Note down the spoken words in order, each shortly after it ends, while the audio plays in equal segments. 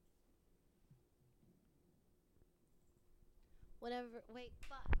Whenever, wait,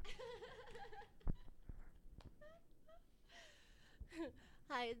 fuck.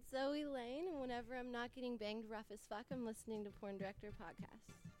 Hi, it's Zoe Lane, and whenever I'm not getting banged rough as fuck, I'm listening to Porn Director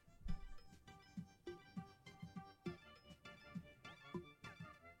Podcast.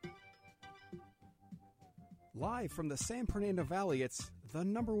 Live from the San Fernando Valley, it's the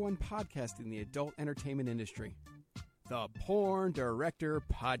 #1 podcast in the adult entertainment industry, the Porn Director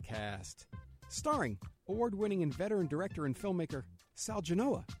Podcast, starring award-winning and veteran director and filmmaker Sal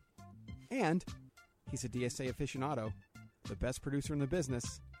Genoa. And he's a DSA aficionado, the best producer in the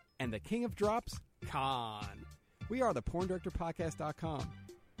business, and the king of drops, Khan. We are the PornDirectorPodcast.com.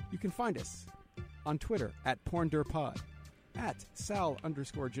 You can find us on Twitter at PornDirPod, at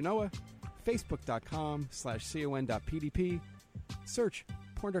Sal_Genoa, Facebook.com/con.pdp. Search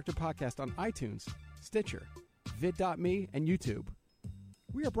Porn Director Podcast on iTunes, Stitcher, vid.me, and YouTube.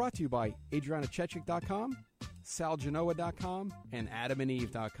 We are brought to you by AdrianaChechik.com, SalGenoa.com, and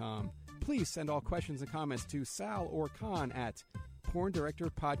AdamandEve.com. Please send all questions and comments to Sal or Khan at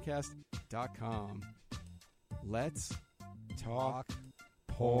PornDirectorPodcast.com. Let's talk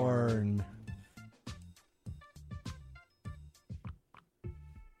porn.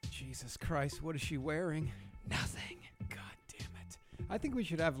 Jesus Christ, what is she wearing? Nothing. God damn it. I think we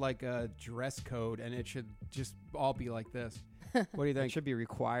should have like a dress code and it should just all be like this. What do you It think? should be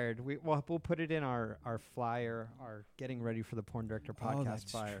required. We'll put it in our flyer, our getting ready for the Porn Director Podcast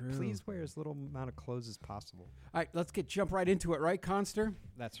that's flyer. true. Please wear as little amount of clothes as possible. All right, let's jump right into it, right, Conster?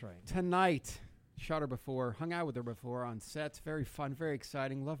 That's right. Tonight, shot her before, hung out with her before on sets. Very fun, very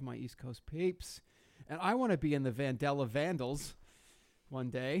exciting. Love my East Coast peeps. And I want to be in the Vandella Vandals one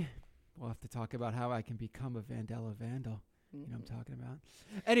day. We'll have to talk about how I can become a Vandella Vandal. You know what I'm talking about?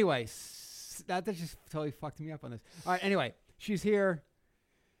 Anyway, that just totally fucked me up on this. All right, anyway, she's here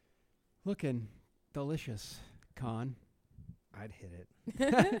looking delicious, Con. I'd hit it.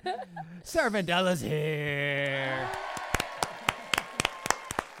 Sarah Vandella's here.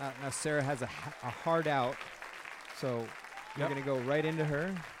 Now Sarah has a hard out, so we're Yep. going to go right into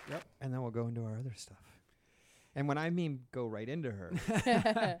her. Yep. And then we'll go into our other stuff. And when I mean go right into her,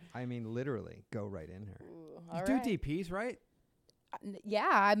 I mean literally go right in her. You do DPs, right? Yeah,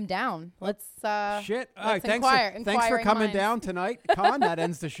 I'm down. Let's Shit. All let's right, thanks for inquiring coming minds. down tonight, Con. That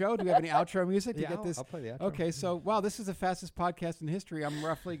ends the show. Do we have any outro music to Yeah, get this? I'll play the outro. Okay, so, wow, this is the fastest podcast in history. I'm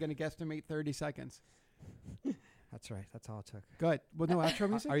roughly going to guesstimate 30 seconds. That's right. That's all it took. Good. Well, no outro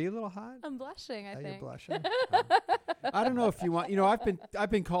music? Are you a little hot? I'm blushing, I Are you think. blushing? I don't know if you want. You know, I've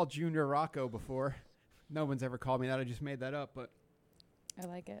been called Junior Rocco before. No one's ever called me that. I just made that up. But I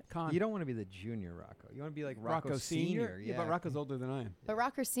like it. Con. You don't want to be the junior Rocco. You want to be like Rocco Senior. Yeah, But Rocco's older than I am. But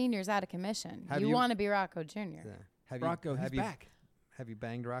Rocco Senior's out of commission. Have You you- want to be Rocco Junior. Yeah. Have Rocco, he's have you, back. Have you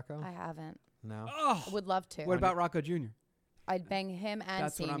banged Rocco? I haven't. No. Oh, Would love to. what about Rocco Jr.? I'd bang him and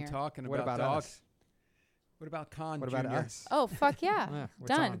That's Senior. what I'm talking What about, about dog. us? What about Con What Jr.? about us? Oh, fuck yeah. Yeah, it's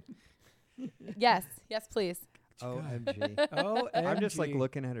Done. Yes. Yes, please. OMG. Oh, I'm just like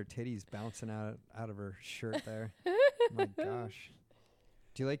looking at her titties bouncing out of her shirt there. My gosh.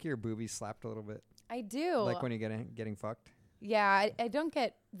 Do you like your boobies slapped a little bit? I do. Like when you're getting fucked? Yeah, I don't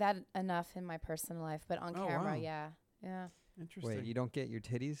get that enough in my personal life, but on Oh, camera, wow. yeah. Yeah. Interesting. Wait, you don't get your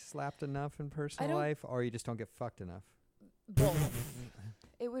titties slapped enough in personal don't- life, or you just don't get fucked enough? Both.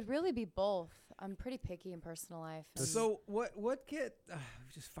 It would really be both. I'm pretty picky in personal life. and- So what get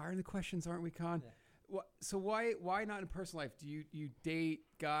just firing the questions, aren't we, Con? So why not in personal life? Do you date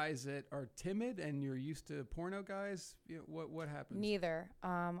guys that are timid and you're used to porno guys? You know, what happens? Neither.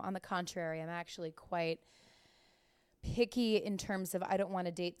 On the contrary, I'm actually quite picky in terms of I don't want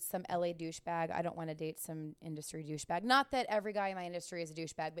to date some LA douchebag. I don't want to date some industry douchebag. Not that every guy in my industry is a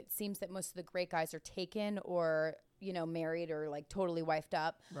douchebag, but it seems that most of the great guys are taken or, married or like totally wifed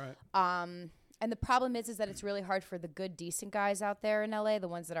up. Right. And the problem is that it's really hard for the good, decent guys out there in LA, the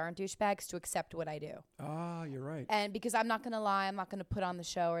ones that aren't douchebags, to accept what I do. Ah, you're right. And because I'm not going to lie, I'm not going to put on the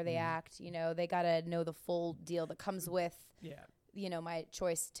show or the act. They got to know the full deal that comes with, Yeah. my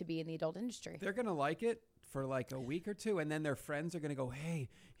choice to be in the adult industry. They're going to like it for like a week or two, and then their friends are going to go, hey,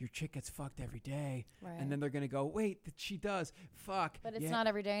 your chick gets fucked every day. Right. And then they're going to go, wait, she does. Fuck. But it's yeah. not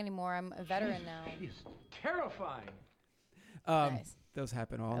every day anymore. I'm a veteran now. It's terrifying. Nice. Those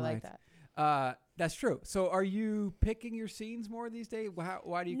happen all I night. like that. That's true. So are you picking your scenes more these days?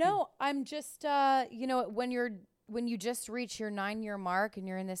 Why do you No, I'm just, when you just reach your 9-year mark and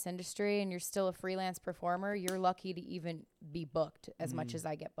you're in this industry and you're still a freelance performer, you're lucky to even be booked as much as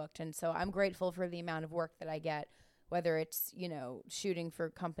I get booked. And so I'm grateful for the amount of work that I get, whether it's, shooting for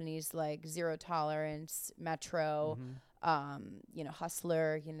companies like Zero Tolerance, Metro,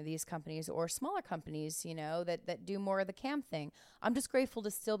 Hustler, these companies or smaller companies, that do more of the cam thing. I'm just grateful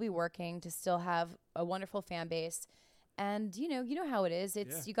to still be working, to still have a wonderful fan base. And, you know how it is.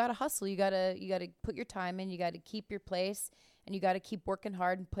 It's, you got to hustle. You got to put your time in. You got to keep your place, and you got to keep working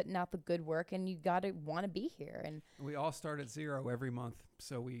hard and putting out the good work, and you got to want to be here. And we all start at zero every month.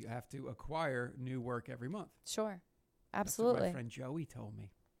 So we have to acquire new work every month. Sure. Absolutely. That's what my friend Joey told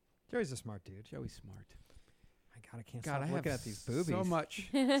me. Joey's a smart dude. Joey's smart. My God, I can't stop looking at these boobies.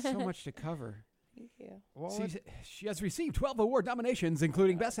 So much to cover. Thank you. Well, she has received 12 award nominations,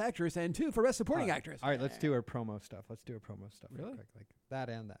 including Best Actress and 2 for Best Supporting Actress. All right, let's do our promo stuff. Real Really? quick, like that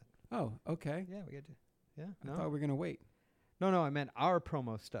and that. Oh, okay. Yeah, we get to. Yeah, I thought we were going to wait. No, I meant our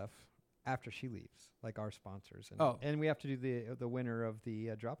promo stuff after she leaves, like our sponsors. And we have to do the winner of the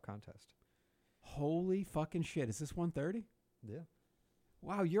drop contest. Holy fucking shit. Is this 1:30? Yeah.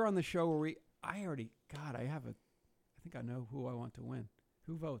 Wow, you're on the show where I think I know who I want to win.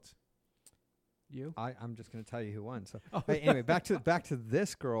 Who votes? You? I'm just going to tell you who won. So anyway, back to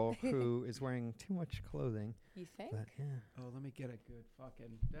this girl who is wearing too much clothing. You think? But, yeah. Oh, let me get a good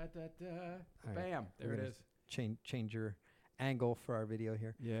fucking All bam. Right. There it is. Change your angle for our video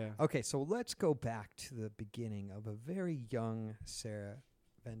here. Yeah. Okay, so let's go back to the beginning of a very young Sarah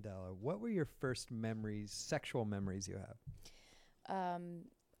Vendella. What were your first sexual memories you have?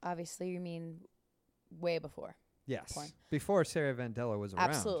 Obviously, you mean way before. Yes. Porn. Before Sarah Vendella was around.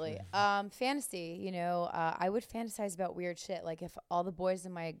 Absolutely. Fantasy, I would fantasize about weird shit. Like if all the boys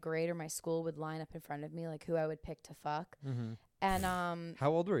in my grade or my school would line up in front of me, like who I would pick to fuck. Mm-hmm. And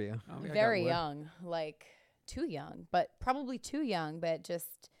how old were you? Very young, like too young, but probably too young, but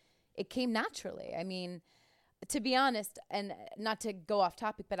just it came naturally. I mean, to be honest, and not to go off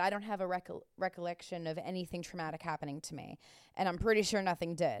topic, but I don't have a recollection of anything traumatic happening to me. And I'm pretty sure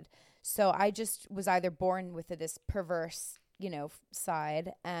nothing did. So I just was either born with this perverse,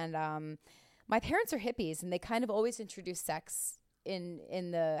 side. And my parents are hippies, and they kind of always introduced sex in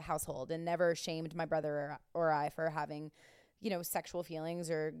the household and never shamed my brother or I for having, sexual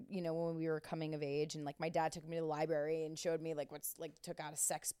feelings or, when we were coming of age. And like my dad took me to the library and showed me took out a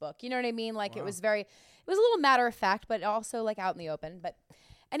sex book. You know what I mean? Like It was a little matter of fact, but also like out in the open. But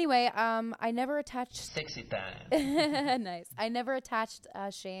anyway, I never attached sexy time. Nice. I never attached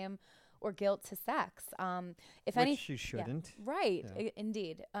shame or guilt to sex. Which you shouldn't. Yeah, right. Yeah.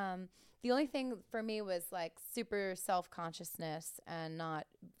 Indeed. The only thing for me was like super self-consciousness and not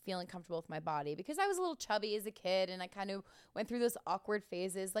feeling comfortable with my body because I was a little chubby as a kid and I kind of went through those awkward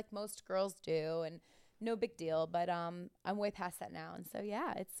phases like most girls do, and no big deal. But I'm way past that now, and so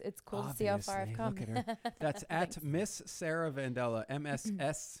yeah, it's cool Obviously. to see how far I've come. Look at her. That's at Miss Sarah Vendella,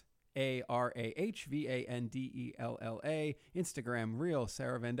 MSSARAHVANDELLA. Instagram, real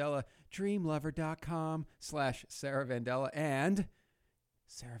Sarah Vendella, dreamlover.com/Sarah Vendella, and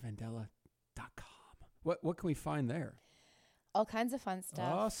SarahVendella.com. What can we find there? All kinds of fun stuff.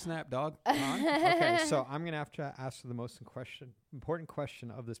 Oh, snap, dog. Okay, so I'm going to have to ask the most important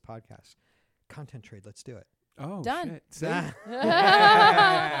question of this podcast. Content trade. Let's do it. Oh, done. Shit.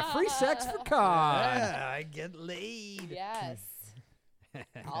 Yeah. Free sex for COD. Yeah, I get laid. Yes.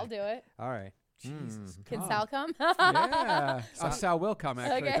 I'll do it. All right. Jesus. Can God. Sal come? Yeah. Sal will come,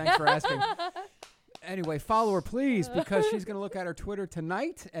 actually. Okay. Thanks for asking. Anyway, follow her, please, because she's going to look at her Twitter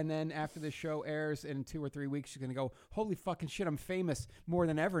tonight, and then after the show airs in 2 or 3 weeks, she's going to go, holy fucking shit, I'm famous more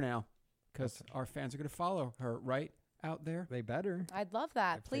than ever now, because our fans are going to follow her right out there. They better. I'd love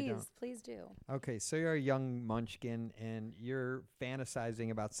that. If they don't. Please do. Okay, so you're a young munchkin, and you're fantasizing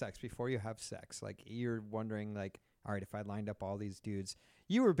about sex before you have sex. Like, you're wondering, like, all right, if I lined up all these dudes,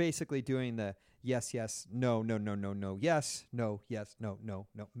 you were basically doing the yes, yes, no, no, no, no, no, yes, no, yes, no, no,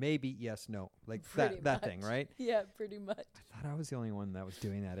 no, maybe, yes, no, like that thing, right? Yeah, pretty much. I thought I was the only one that was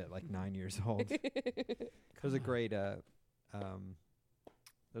doing that at like 9 years old. There's a great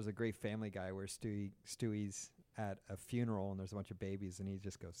Family Guy where Stewie's at a funeral and there's a bunch of babies and he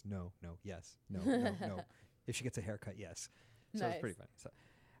just goes, no, no, yes, no, no, no. If she gets a haircut, yes. So Nice. it's pretty funny. So,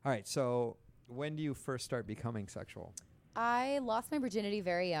 all right, so when do you first start becoming sexual? I lost my virginity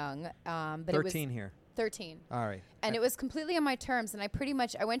very young. But 13 it was here. 13. All right. And it was completely on my terms. And I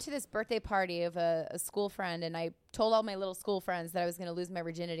went to this birthday party of a school friend, and I told all my little school friends that I was going to lose my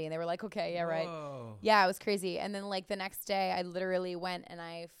virginity. And they were like, okay, yeah, right. Whoa. Yeah, it was crazy. And then like the next day, I literally went and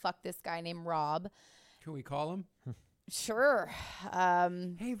I fucked this guy named Rob. Can we call him? Sure.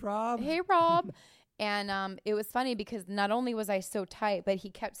 Hey, Rob. Hey, Rob. And it was funny because not only was I so tight, but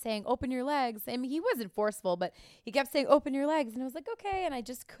he kept saying, open your legs. I mean, he wasn't forceful, but he kept saying, open your legs. And I was like, okay. And I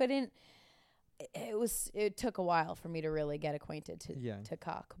just couldn't. It took a while for me to really get acquainted to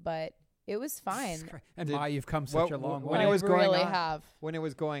cock. But It was fine. And Did- My, you've come such a long when way. it was going really on- have. When it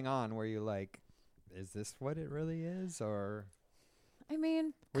was going on, were you like, is this what it really is? Or I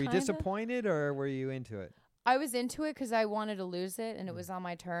mean, were you kinda. disappointed or were you into it? I was into it because I wanted to lose it and it Mm. was on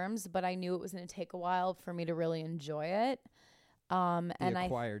my terms, but I knew it was going to take a while for me to really enjoy it. The And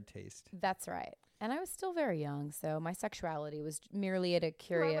acquired taste. that's right. And I was still very young, so my sexuality was merely at a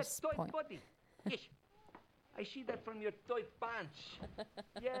curious point. Buddy. Yes. I see that from your tight pants.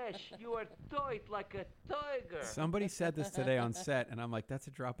 Yes, you are tight like a tiger. Somebody said this today on set, and I'm like, that's a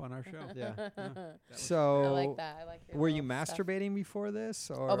drop on our show. Yeah. I So, like that. I like your were you little stuff. masturbating before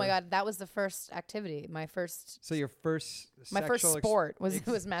this? Or Oh my god, that was the first activity. My first So your first my first sexual sport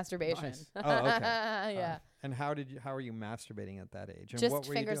was masturbation. Nice. Oh, okay. Yeah. And how were you masturbating at that age? And Just what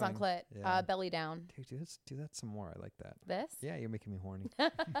were you fingers on doing? clit, Yeah. belly down. Dude, do that some more. I like that. This? Yeah, you're making me horny.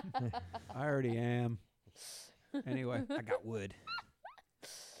 I already am. Anyway, I got wood.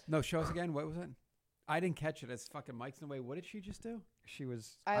 no, show us again. What was it? I didn't catch it. It's fucking Mike's in the way. What did she just do? She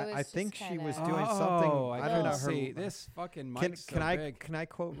was. I was I think just she was kinda- doing something. Oh, I don't know. couldn't Her, see. This fucking can Mike's can so I big. can I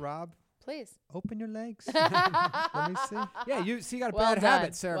quote Rob? Please. Open your legs. Let me see. Yeah, you got a Well bad done.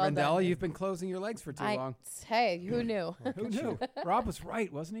 habit, Sarah Well Vendella. done. You've been closing your legs for too long. Hey, who knew? Who knew? Rob was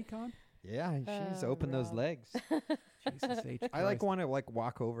right, wasn't he, Con? Yeah, she's opened those Rob. legs. Jesus H. I like Christ. want to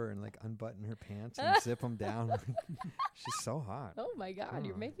walk over and unbutton her pants and zip them down. She's so hot. Oh my god,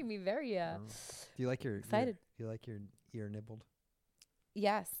 you're Oh. making me very Oh. Do you like your excited. Do you like your ear nibbled?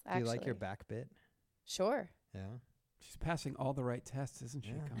 Yes, Do actually. you like your back bit? Sure. Yeah. She's passing all the right tests, isn't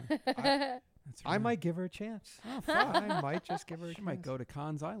she, Yeah. Con? That's I right. might give her a chance. Oh, fuck. I might just give her a She chance. might go to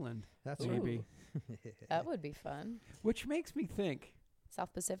Con's Island. That's maybe. That would be fun. Which makes me think,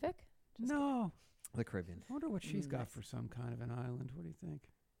 South Pacific? no. The Caribbean. I wonder what she's got Nice. for some kind of an island. What do you think?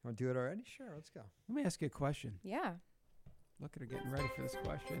 Want to do it already? Sure, let's go. Let me ask you a question. Yeah. Look at her getting ready for this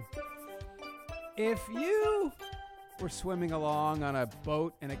question. If you were swimming along on a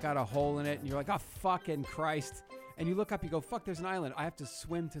boat and it got a hole in it and you're like, oh, fucking Christ. And you look up, you go, fuck, there's an island. I have to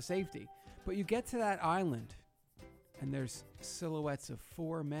swim to safety. But you get to that island and there's silhouettes of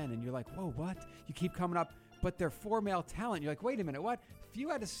 4 men and you're like, whoa, what? You keep coming up, but they're 4 male talent. You're like, wait a minute, what? If you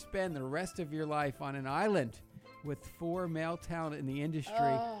had to spend the rest of your life on an island with 4 male talent in the industry,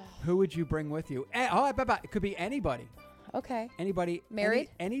 Oh. who would you bring with you? It could be anybody. Okay. Anybody, Married?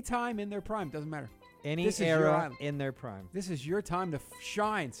 any time in their prime, doesn't matter. Any This is your era island. in their prime. This is your time to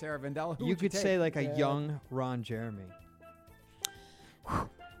shine, Sarah Vendella. Who You would you could say take? a young Ron Jeremy.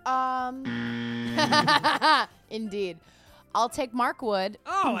 Indeed. I'll take Mark Wood.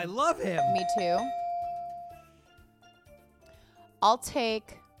 Oh, I love him. Me too. I'll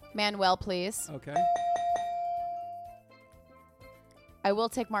take Manuel, please. Okay. I will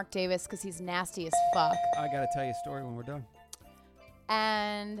take Mark Davis because he's nasty as fuck. I got to tell you a story when we're done.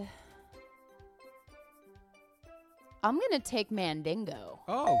 And I'm going to take Mandingo.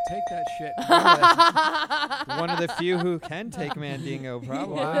 Oh, take that shit. One of the few who can take Mandingo,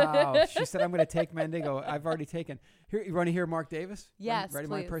 probably. Wow. She said, I'm going to take Mandingo. I've already taken. Here, you want to hear Mark Davis? Yes, Ready,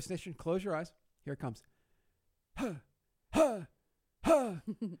 my please. impersonation? Close your eyes. Here it comes. Huh, huh, huh,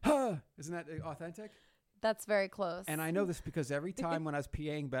 huh. Isn't that authentic? That's very close. And I know this because every time when I was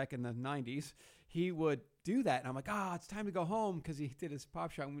PAing back in the 90s, he would do that. And I'm like, it's time to go home because he did his pop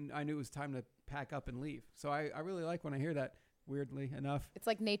shot. When I knew it was time to pack up and leave. So I really like when I hear that, weirdly enough. It's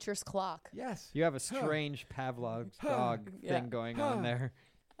like nature's clock. Yes. You have a strange Pavlov's dog Yeah. thing going on there.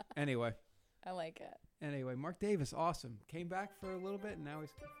 Anyway, I like it. Mark Davis, awesome. Came back for a little bit and now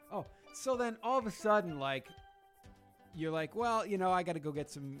he's... Oh, so then all of a sudden, you're like, well, I got to go get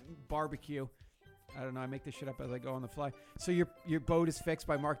some barbecue. I don't know. I make this shit up as I go on the fly. So your boat is fixed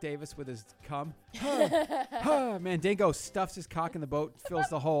by Mark Davis with his cum. Mandingo stuffs his cock in the boat, fills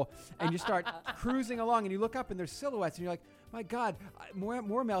the hole, and you start cruising along. And you look up and there's silhouettes, and you're like, my God,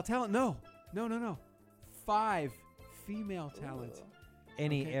 more male talent? No. 5 female talent.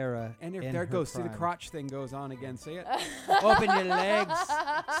 Any Okay. era. And in there her it goes. See the prime. crotch thing goes on again. See it? Open your legs,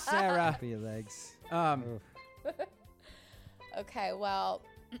 Sarah. Open your legs. Oof. Okay, well,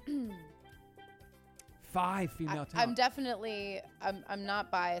 5 female talent. I'm definitely I'm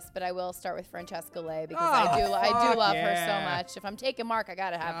not biased, but I will start with Francesca Lay because Oh, I do love her yeah. so much. If I'm taking Mark, I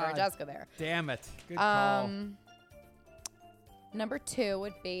gotta have God. Francesca there. Damn it. Good call. Number 2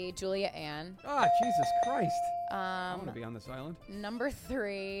 would be Julia Ann. Jesus Christ. I want to be on this island. Number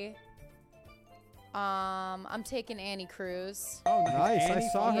 3, I'm taking Annie Cruz. Oh, Nice. I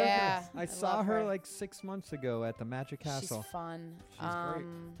saw her. Yeah, I I saw love her her. 6 months ago at the Magic Castle. She's fun. She's great.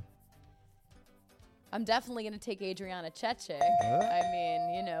 I'm definitely gonna take Adriana Chechik. Huh? I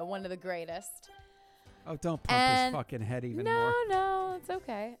mean, one of the greatest. Oh, don't pump And his fucking head even no, more. no, it's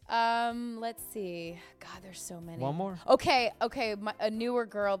okay. Let's see. God, there's so many. One more? Okay. A newer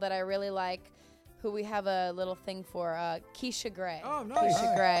girl that I really like, who we have a little thing for, Keisha Gray. Oh, nice.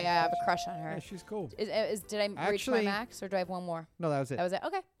 Keisha Gray. I have a crush on her. Yeah, she's cool. Did I reach my Actually- max, or do I have one more? No, that was it. That was it.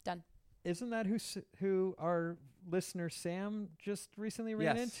 Okay, done. Isn't that who our listener Sam just recently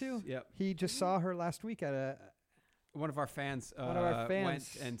ran into? Yep. He just saw her last week at a. One of our fans, One of our went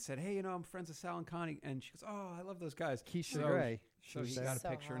fans. and said, "Hey, I'm friends with Sal and Connie," and she goes, "Oh, I love those guys." Keisha So- Gray. So She he said. got a So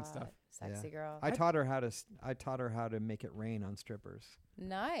picture and hot. stuff. Sexy girl. I taught her how to. I taught her how to make it rain on strippers.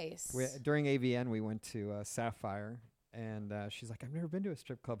 Nice. During AVN, we went to Sapphire, and she's like, "I've never been to a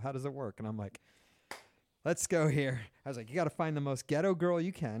strip club. How does it work?" And I'm like, "Let's go here." I was like, "You got to find the most ghetto girl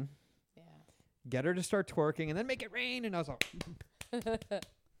you can, Yeah. get her to start twerking, and then make it rain." And I was like,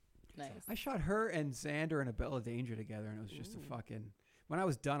 Nice. I shot her and Xander and a Bella Danger together, and it was just a fucking. When I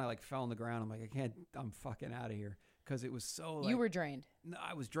was done, I like fell on the ground. I'm like, I can't. I'm fucking out of here because it was so. Like, You were drained. No,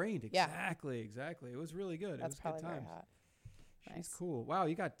 I was drained. Yeah. Exactly. It was really good. That's it was probably good very times. hot. She's Nice. cool. Wow,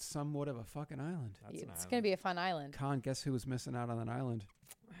 you got somewhat of a fucking island. It's going to be a fun island. Con, guess who was missing out on that island?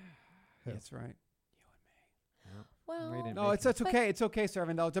 Who? That's right. Well, didn't No, it's okay. It's okay, Sir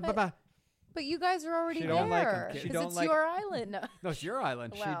Vandal. but you guys are already She there. don't like 'em. She 'cause don't it's like- your island. No, No, it's your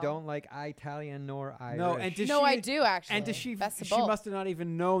island. Wow. She don't like Italian nor Irish. No, and does no, she, I do actually. And does she? Best of She both. must have not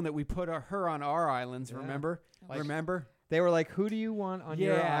even known that we put her on our islands. Yeah. Remember? Like- Remember? They were like, "Who do you want on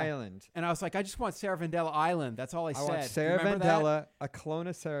your Yeah. island?" And I was like, I just want Sarah Vandella Island. That's all I I said. want Do you Sarah remember that? Vandella, a clone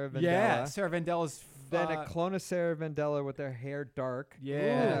of Sarah Vandella, Yeah, Sarah Vandella's. then a clone of Sarah Vandella with their hair dark.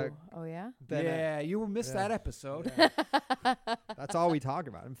 Yeah. Ooh. Oh yeah. Then Yeah, you missed yeah. that episode. that's all we talk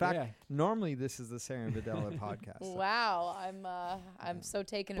about. In fact, Yeah. normally this is the Sarah Vandella podcast. So- Wow, I'm so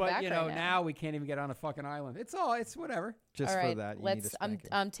taken But aback you know, right now we can't even get on a fucking island. It's whatever. Just All right, for that, you need let's. to spank him.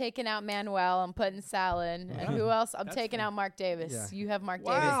 I'm taking out Manuel. I'm putting Sal in, and who else? I'm That's taking fine. out Mark Davis. Yeah. You have Mark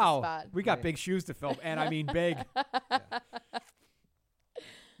Davis' Wow, spot. we got Yeah. big shoes to fill, and I mean big.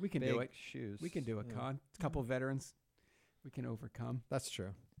 We can do Big it. shoes. We can do it, Yeah. Con. A couple veterans, we can overcome. That's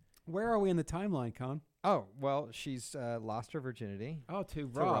true. Where are we in the timeline, Con? Oh well, she's lost her virginity Oh, to to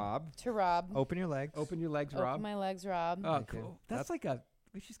Rob. Rob. To Rob. Open your legs. Open your legs, Open Rob. my legs, Rob. Oh, Thank you. cool. That's like a.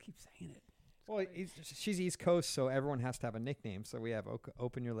 We just keep saying it. Well, she's East Coast, so everyone has to have a nickname. So we have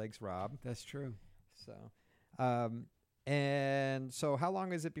Open Your Legs, Rob. That's true. So, and so how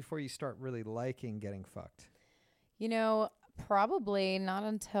long is it before you start really liking getting fucked? You know, probably not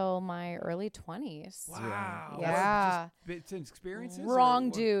until my early 20s. Wow. Yeah. That's just bits and experiences. or Wrong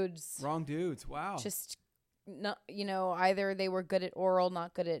what? dudes. Wrong dudes. Wow. Just, not, either they were good at oral,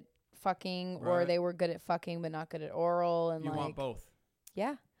 not good at fucking, or Right. they were good at fucking but not good at oral, and you like, want both.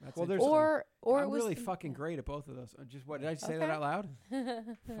 yeah. That's Well, there's- interesting. Or I'm it was really fucking great at both of those. Just what did I say that Okay. out loud?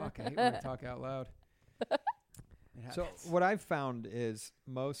 Fuck, I hate when I talk out loud. It So happens. what I've found is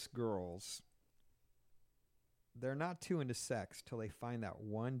most girls, they're not too into sex till they find that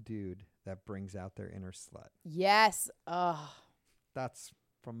one dude that brings out their inner slut. Yes. Ugh. That's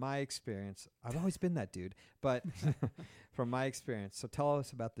from my experience. I've always been that dude, but from my experience. So tell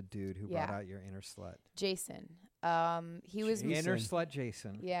us about the dude who brought Yeah. out your inner slut. Jason. He was Jason. Inner slut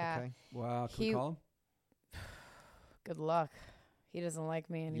Jason. Yeah. Okay. Wow, can we he- call him? good luck. He doesn't like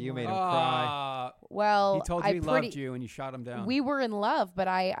me anymore. You made him cry. Well, He told you I he pretty, loved you and you shot him down. We were in love, but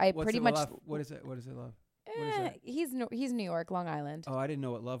I What's pretty it much. love? What is it? What is it love? What is that? He's New York, Long Island. Oh, I didn't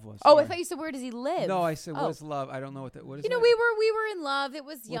know what love was. Oh, I Sorry. thought you said where does he live? No, I said Oh. what is love? I don't know what that. What is You know, that? we were in love. It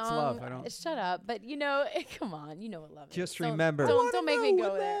was young. love? I don't- Shut up. But come on. You know what love is. Just Don't- remember. Don't make me know go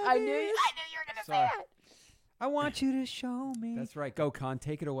what there. love I knew you is. were gonna Sorry. say that. I want you to show me. That's right. Go, Con.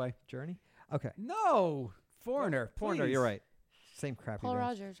 Take it away. Journey. Okay. No, Foreigner. Foreigner, please. you're right. Same crappy Paul band.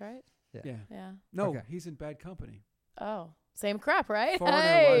 Rogers, right? Yeah. Yeah. No, Okay. he's in Bad Company. Oh, same crap, right? Foreigner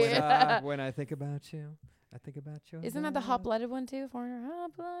Hey. was, When I think about you, I think about you. Isn't that the hot-blooded one too? Foreigner,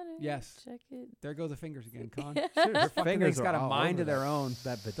 hot-blooded. Yes. Check it. There go the fingers again, Con. Her Fucking fingers thing's got are a all mind over of their that- own.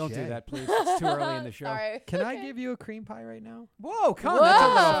 That Don't do vajay. that, please. It's too early in the show. Sorry. Can I give you a cream pie right now? Whoa, Con, that's a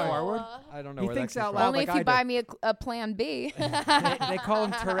little Whoa. forward. I don't know He where thinks that came out from. loud. Only like if I you do. buy me a Plan B. They call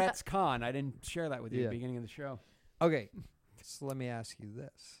him Tourette's Con. I didn't share that with you at Yeah. the beginning of the show. Okay, so let me ask you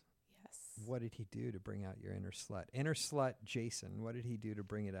this. Yes. What did he do to bring out your inner slut? Inner slut Jason, what did he do to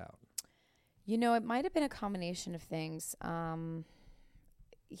bring it out? You know, it might have been a combination of things. I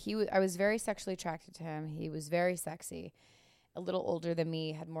was very sexually attracted to him. He was very sexy, a little older than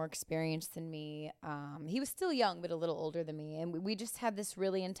me, had more experience than me. He was still young, but a little older than me, and we just had this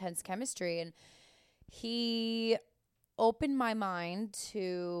really intense chemistry. And he opened my mind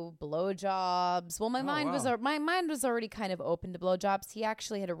to blowjobs. Well, my mind was wow. my mind was already kind of open to blowjobs. He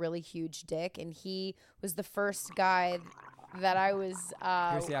actually had a really huge dick, and he was the first guy that I was.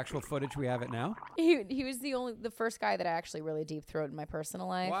 Here's the actual footage. We have it now. He was the first guy that I actually really deep throated in my personal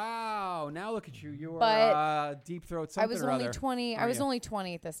life. Wow. Now look at you. You But are deep throat something I was or only other. 20. I Are was you? only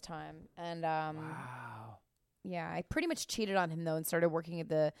 20 at this time, and Wow. yeah, I pretty much cheated on him though, and started working at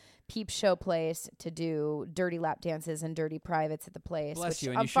the Peep Show place to do dirty lap dances and dirty privates at the place. Bless which you.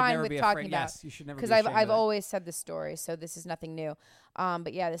 And I'm you should fine never with be talking afraid. about. Yes, you should never be Because ashamed I've of it. always said this story, so this is nothing new.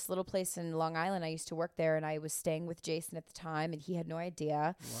 But yeah, this little place in Long Island, I used to work there, and I was staying with Jason at the time, and he had no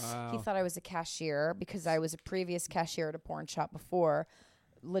idea. Wow. He thought I was a cashier because I was a previous cashier at a porn shop before,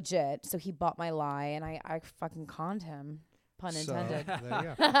 legit. So he bought my lie, and I fucking conned him. Pun intended. So, there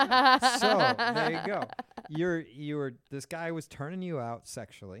you go. So there you go. You were this guy was turning you out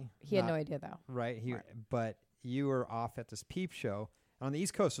sexually. He had not- no idea though. Right. Right. But you were off at this peep show. On the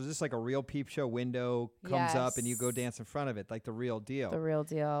East Coast, was this like a real peep show window comes up and you go Yes. dance in front of it, like the real deal? The real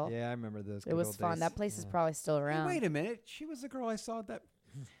deal. Yeah, I remember those. It good was old fun. days. That place is Yeah. probably still Hey, around. wait a minute. She was the girl I saw at that.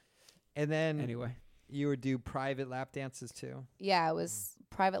 And then Anyway. you would do private lap dances too. Yeah, it was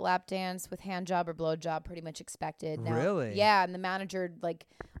private lap dance with hand job or blow job, pretty much expected. Now, Really? Yeah, and the manager, like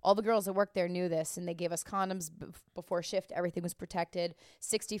all the girls that worked there knew this, and they gave us condoms before shift. Everything was protected.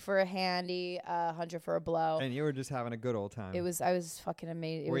 60 for a handy, 100 for a blow. And you were just having a good old time. I was fucking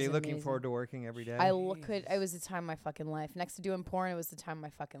amazing. Were you looking forward to working every day? It was the time of my fucking life. Next to doing porn, it was the time of my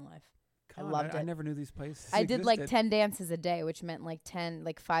fucking life. God, loved I it. never knew these places. I did like existed. 10 dances a day, which meant like 10,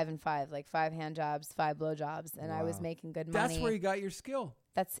 like 5 and 5, like 5 hand jobs, 5 blow jobs, and I was Wow. making good money. That's where you got your skill.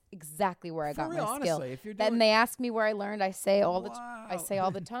 That's exactly where I For got real, my honestly, skill. if you're doing Then they ask me where I learned. I say all Wow. I say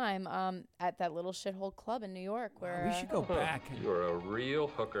all the time at that little shithole club in New York where we should go back. And, You're a real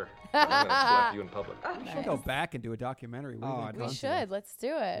hooker. I'm gonna slap you in public. we should go back and do a documentary. What do you Oh, think? I'd we love to. should. Let's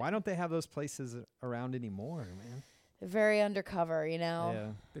do it. Why don't they have those places around anymore, man? Very undercover, you know.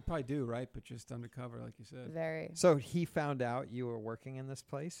 Yeah. They probably do, right? But just undercover, like you said. Very. So he found out you were working in this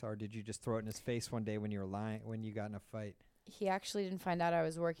place, or did you just throw it in his face one day when you were lying when you got in a fight? He actually didn't find out I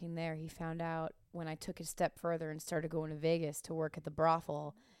was working there. He found out when I took it a step further and started going to Vegas to work at the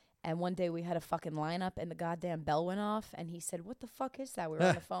brothel. And one day we had a fucking lineup and the goddamn bell went off. And he said, "What the fuck is that?" We were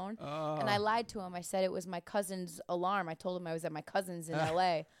on the phone. And I lied to him. I said it was my cousin's alarm. I told him I was at my cousin's in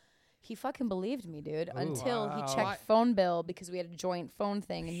L.A. He fucking believed me, dude, until wow. he checked phone bill because we had a joint phone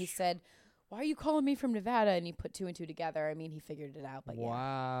thing. And he said, "Why are you calling me from Nevada?" And he put 2 and 2 together. I mean, he figured it out. But yeah.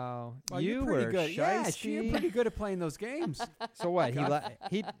 Wow. Well, you you're pretty were good. Yeah, shiesty. you're pretty good at playing those games. So what?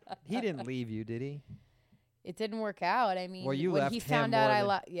 He didn't leave you, did he? It didn't work out. I mean, Well, you when left he him found out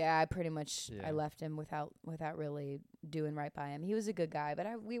more I yeah, I pretty much Yeah. I left him without really doing right by him. He was a good guy, but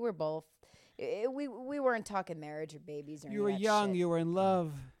we were both we weren't talking marriage or babies or You were any of that young. shit. You were in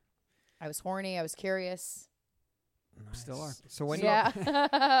love. I was horny. I was curious. Still are. So when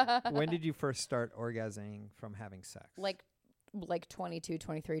Yeah. when did you first start orgasming from having sex? like 22,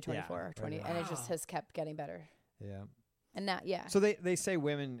 23, 24, right 20 around. and it just has kept getting better. Yeah. And now yeah. So they say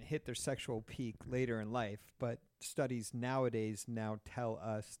women hit their sexual peak later in life, but studies nowadays now tell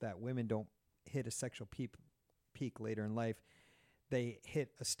us that women don't hit a sexual peak later in life. They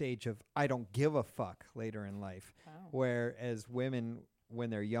hit a stage of I don't give a fuck later in life. Wow. Whereas women, when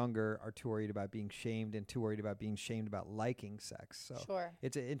they're younger, are too worried about being shamed and too worried about being shamed about liking sex. So Sure.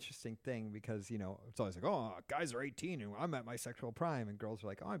 it's an interesting thing because, it's always like, oh, guys are 18 and I'm at my sexual prime. And girls are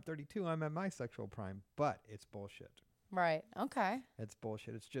like, oh, I'm 32, I'm at my sexual prime. But it's bullshit. Right. Okay. It's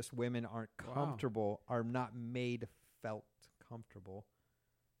bullshit. It's just women aren't Wow. comfortable, are not felt comfortable,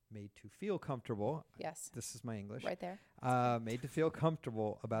 made to feel comfortable. Yes. This is my English. Right there. Made to feel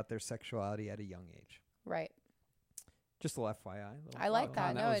comfortable about their sexuality at a young age. Right. Just a little FYI. I like Wow,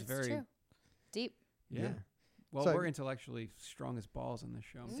 that. that No, was it's very- true. Deep. Yeah. Well, So- we're intellectually strong as balls on this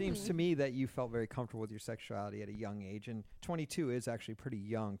show. Seems to me that you felt very comfortable with your sexuality at a young age, and 22 is actually pretty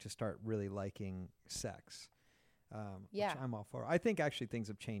young to start really liking sex. Yeah. Which I'm all for. I think actually things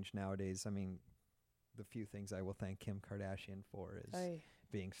have changed nowadays. I mean, the few things I will thank Kim Kardashian for is Oy.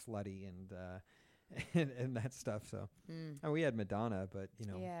 being slutty and and that stuff. So, Mm. and we had Madonna, but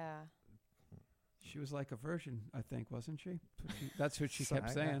Yeah. She was like a virgin, I think, wasn't she? That's what she so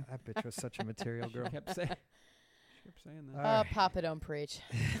kept saying. That bitch was such a material girl. She kept saying. She kept saying that. All right. Papa don't preach.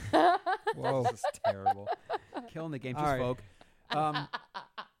 Whoa, this is terrible. Killing the game, All just right. folk.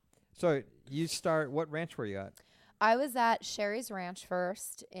 So you start. What ranch were you at? I was at Sherry's Ranch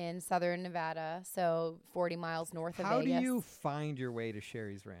first in southern Nevada, so 40 miles north of How Vegas. do you find your way to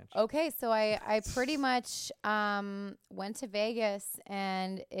Sherry's Ranch? Okay, so I pretty much went to Vegas,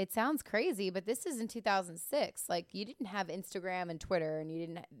 and it sounds crazy, but this is in 2006. Like, you didn't have Instagram and Twitter, and you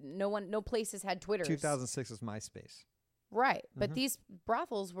didn't. No places had Twitters. 2006 was MySpace. Right, but these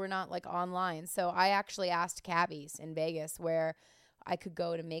brothels were not like online. So I actually asked cabbies in Vegas where I could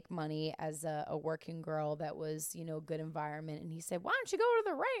go to make money as a working girl that was, good environment. And he said, "Why don't you go to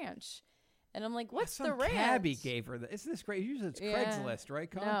the ranch?" And I'm like, "What's the ranch?" Cabbie gave her that. Isn't this great? Usually it's Yeah. Craigslist, right?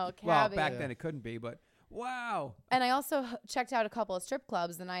 Colin? No, Well, Cabbie. back then it couldn't be, but wow. And I also checked out a couple of strip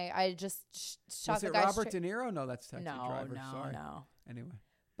clubs, and I just shot Was the it guy. Robert De Niro? No, that's Taxi No, Driver. no, Sorry. no. Anyway.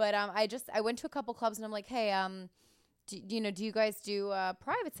 But I went to a couple clubs, and I'm like, "Hey, do you guys do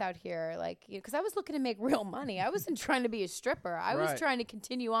privates out here?" Like, because I was looking to make real money. I wasn't trying to be a stripper. I was Right. trying to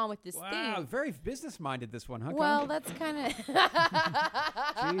continue on with this Wow, theme. very business-minded this one, huh? Well, Colin? that's kind of Jesus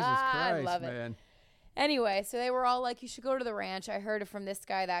Christ, I love it. man. Anyway, so they were all like, "You should go to the ranch." I heard it from this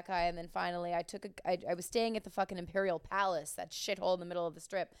guy, that guy, and then finally I was staying at the fucking Imperial Palace, that shithole in the middle of the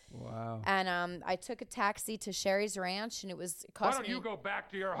strip. Wow. And I took a taxi to Sherry's Ranch, and it Why cost don't me you go back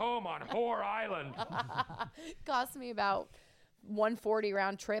to your home on Whore Island? cost me about $140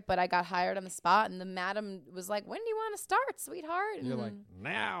 round trip, but I got hired on the spot, and the madam was like, "When do you want to start, sweetheart?" And You're like,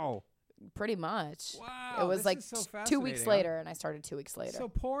 now. pretty much. Wow. It was this like is so 2 weeks fascinating, huh? later, and I started 2 weeks later. So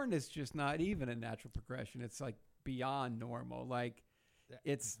porn is just not even a natural progression. It's like beyond normal. Like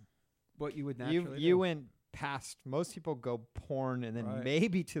it's what you would naturally do. You went past. Most people go porn and then Right.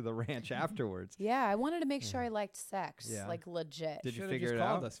 maybe to the ranch afterwards. Yeah, I wanted to make sure I liked sex, Yeah. like legit. Did you Should've figure just it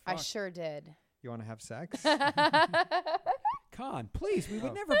called out? us. I Fuck. sure did. You want to have sex? Con, please, we Oh.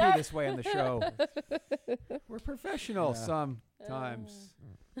 would never be this way on the show. We're professional sometimes.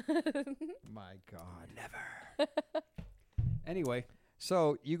 My God. Anyway,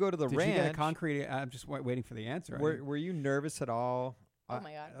 So you go to the did ranch. you get a concrete? I'm just waiting for the answer. Were you nervous at all? Oh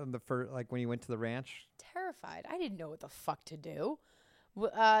my God. On the like when you went to the ranch. Terrified. I didn't know what the fuck to do.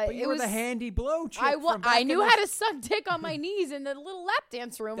 But you it were was the handy blow chick. I from back in knew the- how to suck dick on my knees in the little lap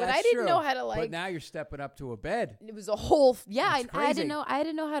dance room, but That's I didn't true. know how to But now you're stepping up to a bed. It was a whole. I That's crazy. didn't know. I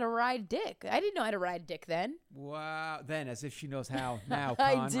didn't know how to ride dick. I didn't know how to ride dick then. Wow. Then, as if she knows how now.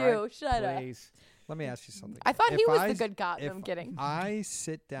 I Con, do. right? Shut up. Please. Let me ask you something. I thought he If was I the s- good cop. No, if I'm kidding. I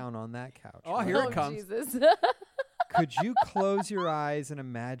sit down on that couch. Oh, here Oh, it comes. Jesus. Could you close your eyes and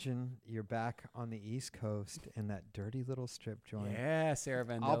imagine you're back on the East Coast in that dirty little strip joint? Yeah, Sarah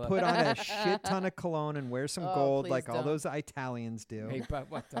Vandella. I'll put on a shit ton of cologne and wear some Oh, gold please like all don't. those Italians do. Hey, but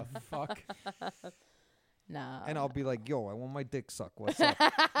what the fuck? No. And I'll be like, yo, I want my dick sucked. What's up?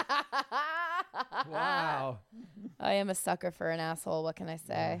 Wow. I am a sucker for an asshole. What can I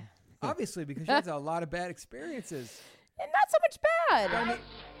say? Obviously, because she has a lot of bad experiences. And not so much bad.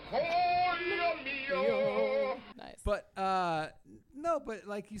 Nice. But no, but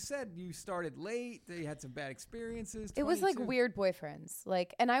like you said, you started late. You had some bad experiences. It was like 22. weird boyfriends.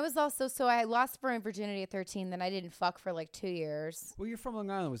 Like, and I was also, so I lost my virginity at 13. Then I didn't fuck for like 2 years. Well, you're from Long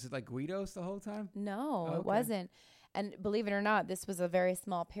Island. Was it like Guidos the whole time? No, Okay. it wasn't. And believe it or not, this was a very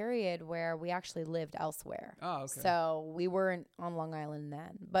small period where we actually lived elsewhere. Oh, okay. So we weren't on Long Island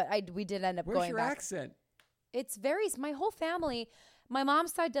then, but we did end up Where's going your back. accent? It's very. My whole family, my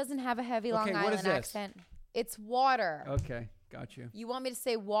mom's side doesn't have a heavy Long Okay, what is Island this? accent. It's water. Okay, got you. You want me to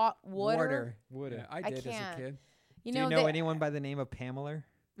say water? Water. Yeah, I I did as a can't. kid. You Do know, you know they- anyone by the name of Pamela?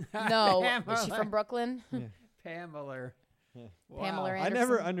 No, Pamela. is she from Brooklyn? Pamela. Yeah. Wow. Pamela I Anderson.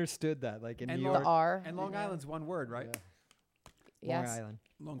 never understood that. Like in And New Long- York, The R. And Long Yeah. Island's one word, right? Yeah. Long Yes. Island.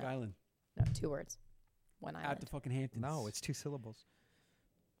 Long Island. No, 2 words. One Out island. to fucking Hamptons. No, it's 2 syllables.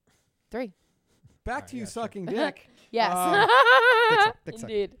 3. Back to you yeah, sure. sucking dick. Yes. Dick suck.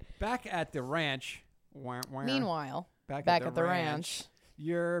 Indeed. Back at the ranch. Wah, wah. Meanwhile, back at the ranch.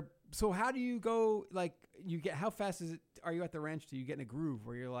 So how do you go? Like, how fast is it? Are you at the ranch? Do you get in a groove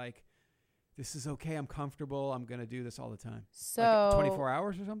where you're like, this is okay. I'm comfortable. I'm gonna do this all the time. So Like 24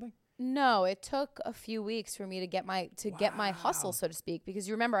 hours or something. No, it took a few weeks for me to get my Wow. hustle, so to speak. Because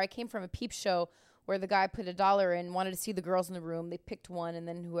you remember, I came from a peep show where the guy put $1 in, wanted to see the girls in the room. They picked one, and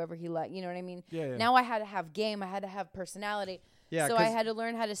then whoever he liked. You know what I mean? Yeah. Now I had to have game. I had to have personality. Yeah, so I 'cause- had to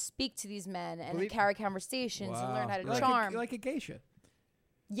learn how to speak to these men and Believe- carry conversations and learn how to like charm. like a geisha.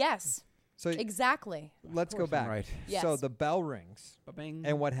 Yes, So exactly. let's go course I'm back. right. Yes. So the bell rings, Ba-bing.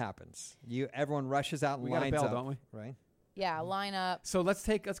 and what happens? Everyone rushes out and We got a lines bell, up, don't we? right? Yeah, line up. So let's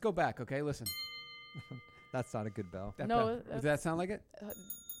go back. Okay, listen. That's not a good bell. That No, bell. that's- Does that sound like it?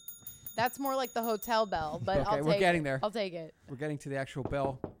 That's more like the hotel bell, but Okay, I'll take we're getting it. there. I'll take it. We're getting to the actual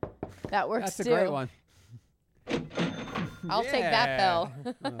bell. That works That's a too. great one. I'll take that bell.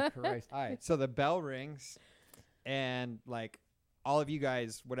 Oh, Christ. All right. So the bell rings, and like all of you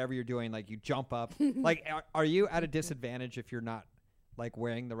guys, whatever you're doing, like you jump up. Like, are you at a disadvantage if you're not like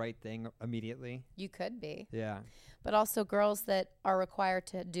wearing the right thing immediately? You could be. Yeah. But also girls that are required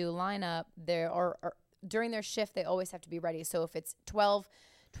to do lineup, or during their shift, they always have to be ready. So if it's 12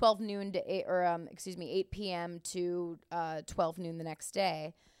 noon to 8 p.m. to 12 noon the next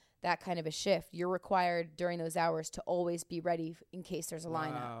day, that kind of a shift, you're required during those hours to always be ready in case there's a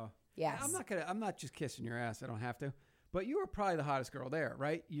lineup. Wow. Yes. I'm not just kissing your ass. I don't have to. But you were probably the hottest girl there,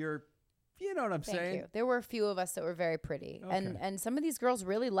 right? You know what I'm Thank saying? you. There were a few of us that were very pretty. Okay. And some of these girls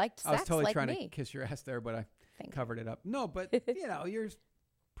really liked sex I was totally like trying me. to kiss your ass there, but I Thank covered it up. No, but you're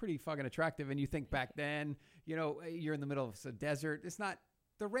pretty fucking attractive, and you think back then, you're in the middle of a desert. It's not,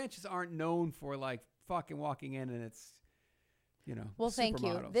 the ranches aren't known for like fucking walking in and it's, Well, thank you.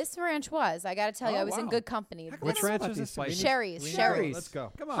 supermodels. This ranch was. I got to tell you, Oh, I was in wow. good company. How come Which I don't know ranch about is these this? places? Sherry's. We need to Sherry's. go. Let's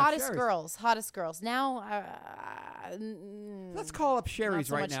go. Come on, Hottest girls. Now, Let's call up Sherry's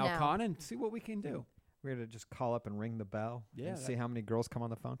so right much now, now. Con, and see what we can do. We're gonna just call up and ring the bell. Yeah, And see that- how many girls come on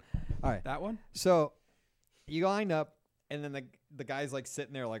the phone. All right. That one? So you line up, and then the guy's like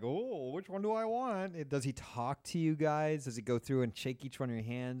sitting there, like, oh, which one do I want? Does he talk to you guys? Does he go through and shake each one of your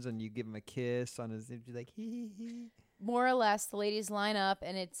hands, and you give him a kiss on his? You're like, hee. more or less, the ladies line up,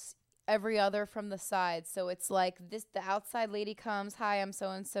 and it's every other from the side. So it's like this: the outside lady comes, "Hi, I'm so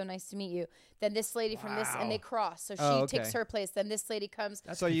and so. Nice to meet you." Then this lady from this, and they cross. So she Oh, takes okay. her place. Then this lady comes.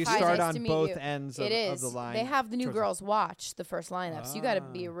 So you "Hi, start nice on to meet both you." ends It of is. the line. They have the new towards- girls watch the first lineup, so you got to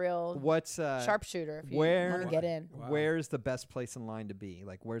be a real What's sharpshooter if you where want to get in. Wow. Where's the best place in line to be?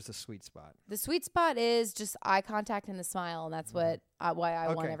 Like, where's the sweet spot? The sweet spot is just eye contact and the smile, and that's what why I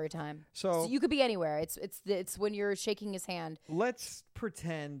want Okay. every time. So- you could be anywhere. It's when you're shaking his hand. Let's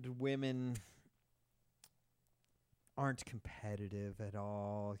pretend women aren't competitive at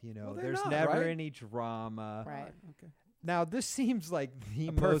all. Well, they're there's not, never right? any drama. Right. Okay. Now, this seems like the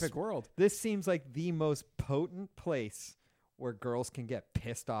A most perfect world. This seems like the most potent place where girls can get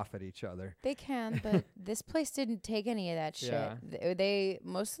pissed off at each other. They can, but this place didn't take any of that shit. Yeah. They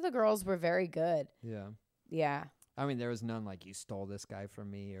most of the girls were very good. Yeah. Yeah. I mean, there was none like, you stole this guy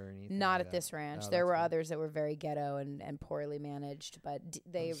from me or anything. Not like at that. this ranch. Oh, There that's were good. others that were very ghetto and poorly managed, but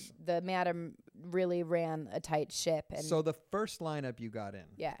the madam really ran a tight ship. And So the first lineup you got in,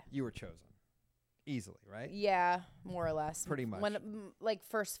 yeah. you were chosen easily, right? Yeah, more or less. Pretty much. Like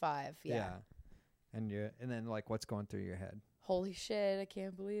first five. Yeah. And then like, what's going through your head? Holy shit, I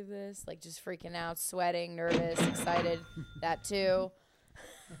can't believe this. Like just freaking out, sweating, nervous, excited. That too.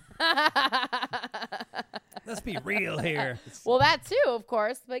 Let's be real here. Well, that too, of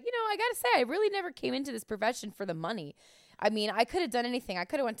course. But, I got to say, I really never came into this profession for the money. I mean, I could have done anything. I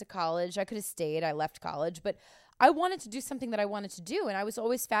could have went to college. I could have stayed. I left college. But I wanted to do something that I wanted to do. And I was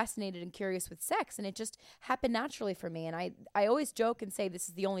always fascinated and curious with sex. And it just happened naturally for me. And I always joke and say this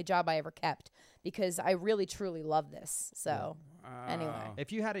is the only job I ever kept because I really, truly love this. So, anyway,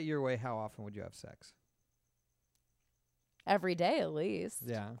 If you had it your way, how often would you have sex? every day at least.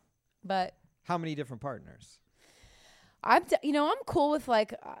 Yeah. But How many different partners? I'm cool with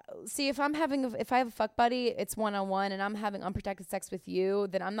like, see if if I have a fuck buddy, it's one-on-one and I'm having unprotected sex with you,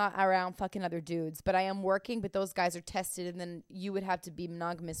 then I'm not around fucking other dudes, but I am working, but those guys are tested and then you would have to be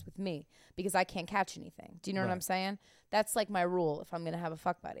monogamous with me because I can't catch anything. Do you know what Right. I'm saying? That's like my rule if I'm going to have a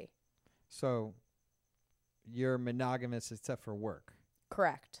fuck buddy. So you're monogamous except for work.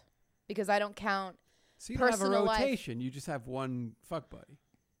 Correct. Because I don't count. So you don't have a Personal life. rotation. You just have one fuck buddy.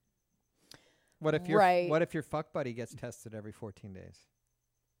 What if your Right. What if your fuck buddy gets tested every 14 days?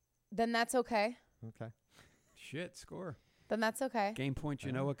 Then that's okay. Okay. Shit, score. Then that's okay. Game point,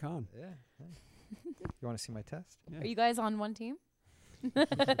 Genoa Khan. Yeah. You want to see my test? Are you guys on one team?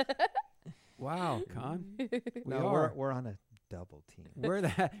 Wow, Khan. We No, are. we're on a double team. We're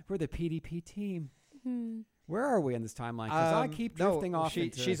the PDP team. Where are we in this timeline? Because I keep drifting off.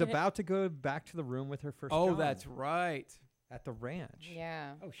 She's about to go back to the room with her first Oh, job that's right. at the ranch.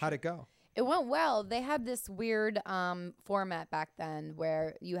 Yeah. Oh, shit. How'd it go? It went well. They had this weird format back then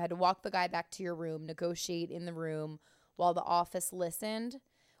where you had to walk the guy back to your room, negotiate in the room while the office listened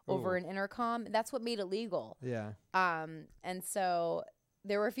over Ooh. an intercom. That's what made it legal. Yeah. And so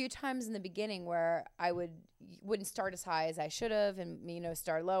there were a few times in the beginning where I wouldn't start as high as I should have and,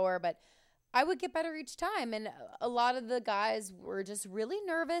 start lower, but I would get better each time. And a lot of the guys were just really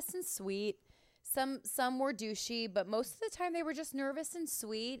nervous and sweet. Some were douchey, but most of the time they were just nervous and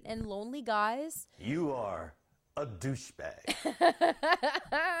sweet and lonely guys. You are a douchebag.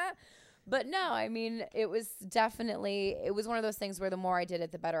 But no, I mean, it was one of those things where the more I did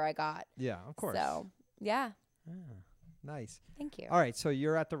it, the better I got. Yeah, of course. So, yeah. Nice. Thank you. All right, so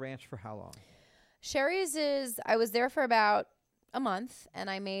you're at the ranch for how long? Sherry's I was there for about a month, and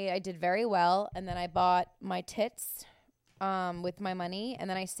I did very well, and then I bought my tits with my money, and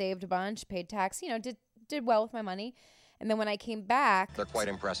then I saved a bunch, paid tax, did well with my money. And then when I came back, they're quite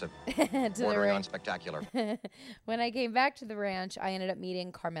impressive. to Bordering on spectacular. When I came back to the ranch, I ended up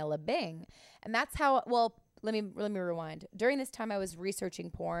meeting Carmela Bing. And that's how, well, let me rewind. During this time, I was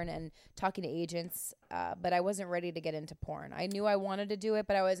researching porn and talking to agents, but I wasn't ready to get into porn. I knew I wanted to do it,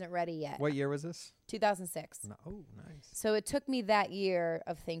 but I wasn't ready yet. What year was this? 2006. Oh, nice. So it took me that year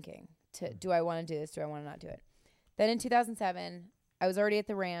of thinking do I want to do this? Do I want to not do it? Then in 2007, I was already at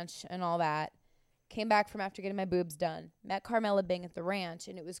the ranch and all that. Came back from after getting my boobs done. Met Carmela Bing at the ranch,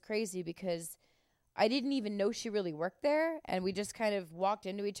 and it was crazy because I didn't even know she really worked there, and we just kind of walked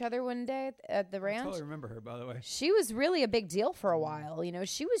into each other one day at the ranch. I totally remember her, by the way. She was really a big deal for a while.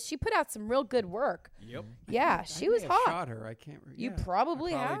 She put out some real good work. Yep. Yeah, she was I hot. shot her. I can't. You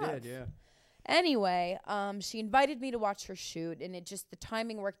probably I have. did. Yeah. Anyway, she invited me to watch her shoot, and the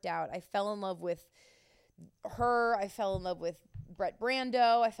timing worked out. I fell in love with her. I fell in love with Brett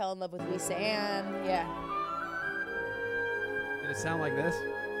Brando. I fell in love with Lisa Ann. Yeah. Did it sound like this?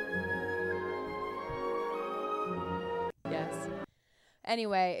 Yes.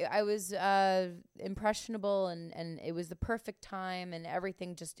 Anyway, I was impressionable, and it was the perfect time, and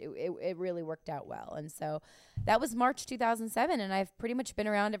everything it really worked out well. And so that was March 2007, and I've pretty much been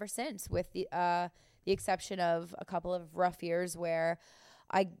around ever since, with the exception of a couple of rough years where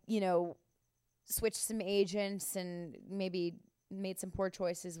I, switched some agents and maybe made some poor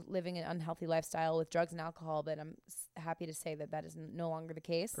choices living an unhealthy lifestyle with drugs and alcohol, but I'm happy to say that is no longer the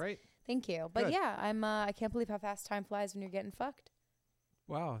case. Great. Thank you. But Good. yeah, I can't believe how fast time flies when you're getting fucked.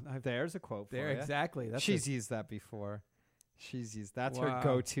 Wow. There's a quote for There, ya. exactly. That's She's used that before. That's her Wow.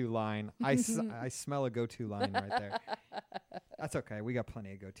 go-to line. I smell a go-to line right there. That's okay. We got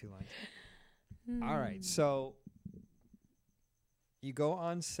plenty of go-to lines. All right. So you go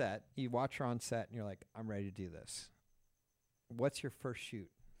on set, you watch her on set, and you're like, I'm ready to do this. What's your first shoot,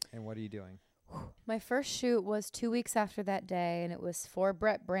 and what are you doing? My first shoot was 2 weeks after that day, and it was for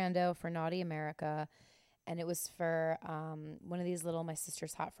Brett Brando for Naughty America, and it was for one of these little My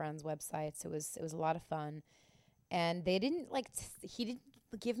Sister's Hot Friends websites. It was a lot of fun, and they didn't he didn't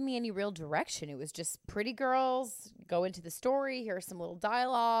give me any real direction. It was just pretty girls, go into the story, here's some little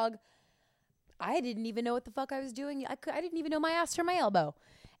dialogue. I didn't even know what the fuck I was doing. I didn't even know my ass from my elbow,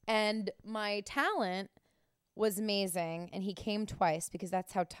 and my talent was amazing, and he came twice because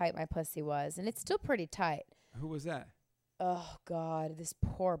that's how tight my pussy was, and it's still pretty tight. Who was that? Oh, God, this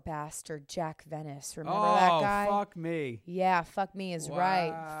poor bastard, Jack Venice. Remember that guy? Oh, fuck me. Yeah, fuck me is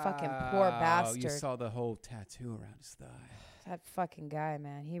right. Fucking poor bastard. You saw the whole tattoo around his thigh. That fucking guy,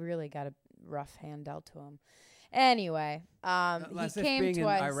 man. He really got a rough hand dealt to him. Anyway, Unless he came being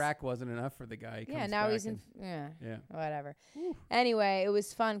twice. in Iraq wasn't enough for the guy. He Yeah, comes now back he's in. and- Yeah, Yeah. whatever. Anyway, it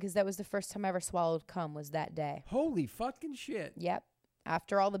was fun because that was the first time I ever swallowed cum. Was that day? Holy fucking shit. Yep.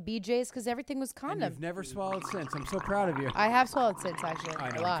 After all the BJs, because everything was And condom. you've never swallowed since. I'm so proud of you. I have swallowed since, actually. I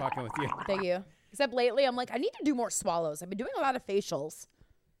know, a I'm lot. fucking with you. Thank you. Except lately, I'm like, I need to do more swallows. I've been doing a lot of facials.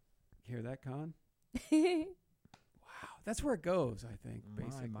 Hear that, Con? Wow. That's where it goes, I think,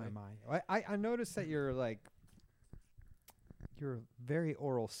 basically. My. I noticed that you're very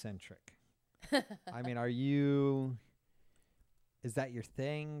oral centric. I mean, is that your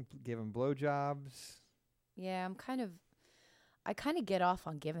thing? Giving blowjobs? Yeah, I kind of get off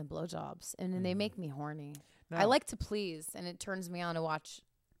on giving blowjobs, and then they make me horny. I Now, like to please, and it turns me on to watch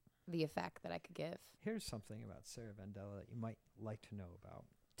the effect that I could give. Here's something about Sarah Vandella that you might like to know about.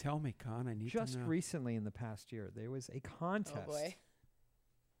 Tell me, Con. I need Just to know. recently in the past year, there was a contest Oh, boy.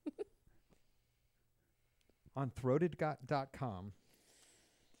 on throated.com.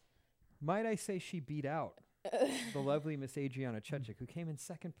 Might I say she beat out the lovely Miss Adriana Chechik, who came in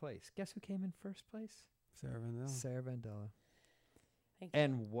second place. Guess who came in first place? Sarah Vandella. Sarah Vandella. Thank you.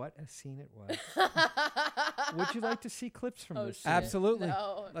 And what a scene it was. Would you like to see clips from this? shit. scene? Absolutely.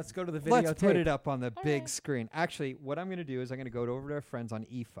 No. Let's go to the video. Let's put it up on the big screen. Actually, what I'm going to do is I'm going to go over to our friends on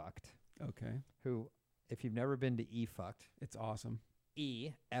eFucked, Okay. who, if you've never been to eFucked, It's awesome.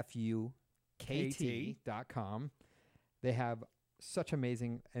 EFUKT.com. They have such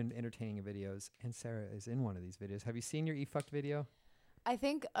amazing and entertaining videos, and Sarah is in one of these videos. Have you seen your eFucked video? I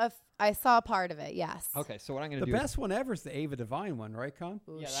think I saw part of it, yes. Okay, so what I'm going The to do best one ever is the Ava Devine one, right, Con?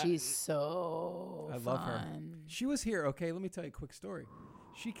 Ooh, Yeah, that- she's so I love her. fun. She was here. Okay, let me tell you a quick story.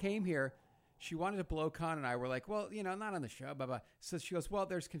 She came here. she wanted to blow Con and I. We're like, well, not on the show, blah, blah. So she goes, well,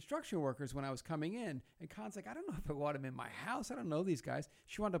 there's construction workers when I was coming in. And Con's like, I don't know if I want them in my house. I don't know these guys.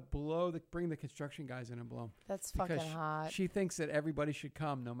 She wanted to bring the construction guys in and blow them. That's fucking hot. She thinks that everybody should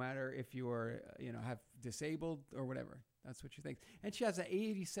come, no matter if you're, have disabled or whatever. That's what she thinks. And she has an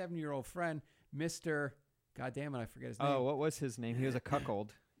 87-year-old friend, Mr. God damn it, I forget his name. Oh, what was his name? He was a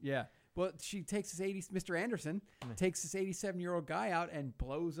cuckold. Yeah. Well, she takes Mr. Anderson takes this 87-year-old guy out and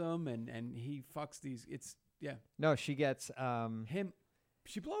blows him, and he fucks these. No, she gets him.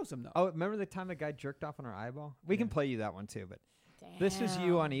 She blows him though. Oh, remember the time the guy jerked off on her eyeball? We can play you that one too, but this is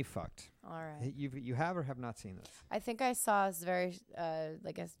you on E-Fucked. All right. You have or have not seen this? I think I saw this very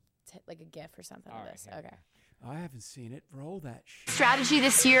like a GIF or something of this. Okay. I haven't seen it. Roll that shit. Strategy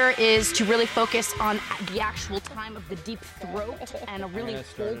this year is to really focus on the actual time of the deep throat and really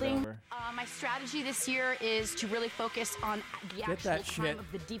holding. My strategy this year is to really focus on the actual time of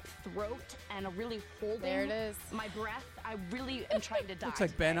the deep throat and really holding. There it is. My breath. I really am trying to die. Looks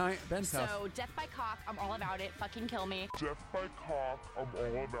like Ben's house. So death by cock, I'm all about it. Fucking kill me. Death by cock, I'm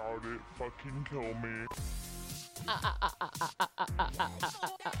all about it. Fucking kill me.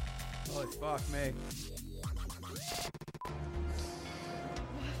 Holy fuck me.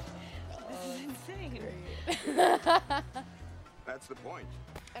 That's the point.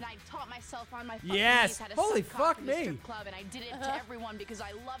 And I taught myself on my fucking Yes. knees how to Holy suck cock fuck in the me. strip club, and I did it to everyone because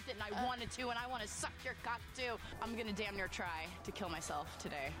I loved it and I wanted to, and I want to suck your cock too. I'm gonna damn near try to kill myself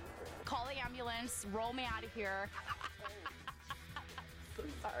today. Call the ambulance, roll me out of here. So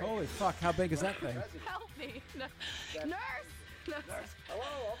sorry. Holy fuck! How big is that thing? Help me, nurse.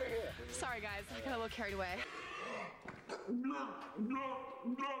 Hello, over here. Sorry guys, I got a little carried away.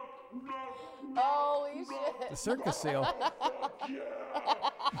 Holy shit. The circus seal.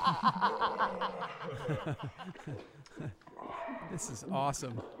 This is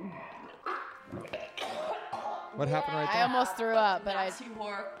awesome. What happened right there? I almost threw up, but Nasty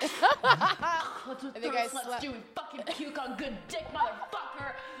whore. That's what I think I thirst sluts slept. do. We fucking puke on good dick,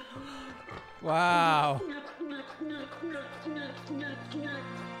 motherfucker. Wow.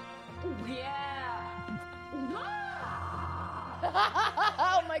 Yeah.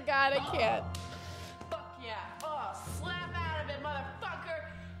 oh my god, I can't. Fuck yeah. Oh, slap out of it,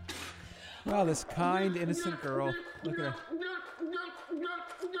 motherfucker. Wow, this kind, innocent girl. Look at her.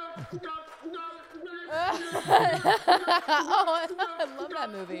 Oh, I love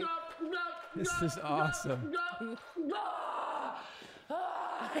that movie. This is awesome.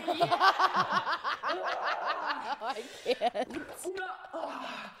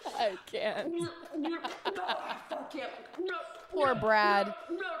 I can't. I can't. Poor Brad.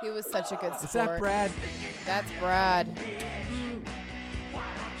 He was such a good sport. Is that Brad? That's Brad.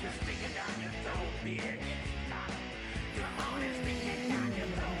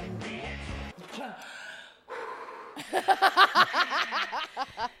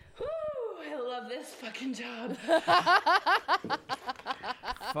 I love this fucking job.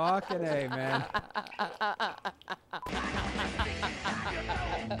 Fucking A, man.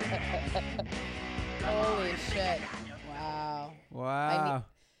 Holy shit. Wow. Wow.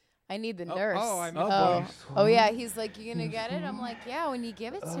 I need the nurse. boy. Oh yeah, he's like, you gonna get it? I'm like, yeah, when you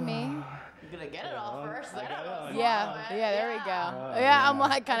give it to me. You're gonna get it all first. Yeah, there we go. Yeah, I'm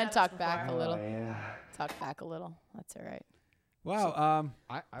like kind of talk back a little. Talk back a little. That's all right. Wow.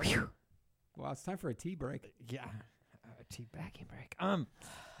 I Wow, it's time for a tea break. yeah, a tea bagging break.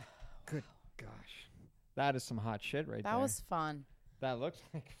 Good gosh, that is some hot shit right there. That was fun. That looks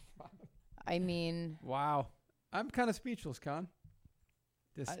like fun. I mean, Wow. I'm kind of speechless, Con.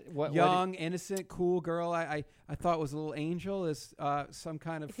 This what young, innocent, cool girl I thought was a little angel is some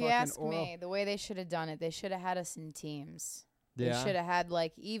kind of if fucking you ask oral. me, the way they should have done it, they should have had us in teams. They Yeah. should have had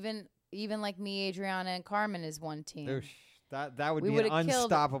like even like me, Adriana, and Carmen as one team. Oosh, that would We be an would've killed-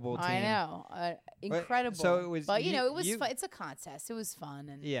 unstoppable team. I know, incredible. so it was but you- it was you- fun. It's a contest. It was fun,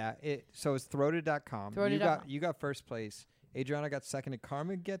 and Yeah. So it's throated.com. Throated.com. You got first place. Adriana got second. Did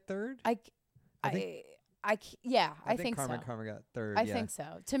Carmen get third? I think Carmen so. Carmen got third. I yeah. think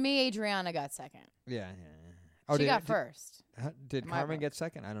so. To me, Adriana got second. Yeah. Oh, She got first. Did My Carmen vote. get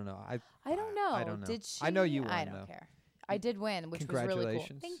second? I don't know. I don't know. I don't know. Did she? I know you won, I don't though. care. I did win, which was really cool.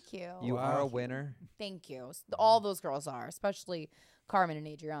 Congratulations. Thank you. You Wow. are a winner. Thank you. All those girls are, especially Carmen and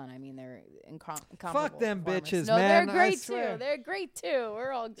Adriana. I mean, they're incomparable. Fuck them performers. bitches, no, man. they're I great swear. too. They're great too.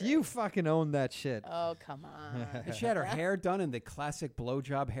 We're all great. You fucking own that shit. Oh, come on. And she had her hair done in the classic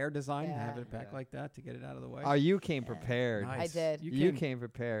blowjob hair design and have Yeah. it back like that to get it out of the way. Oh, you came prepared. Nice. I did. You came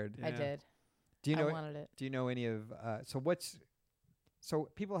prepared. Yeah. I did. Do you I know? wanted it. Do you know any of? So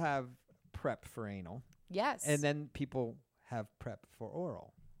people have prep for anal, Yes. and then people have prep for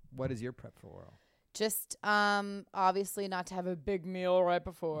oral. what is your prep for oral? Just obviously not to have a big meal right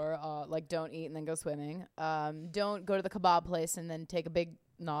before. Like don't eat and then go swimming. Don't go to the kebab place and then take a big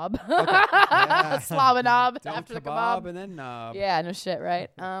knob. Slob a knob after the kebab. And then knob. Yeah, no shit, right?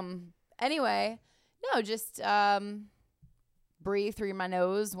 Anyway, no, just breathe through my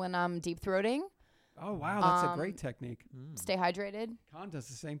nose when I'm deep throating. Oh, wow. That's a great technique. Stay hydrated. Con does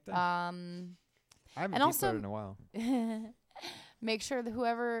the same thing. I haven't deep throated in a while. Make sure that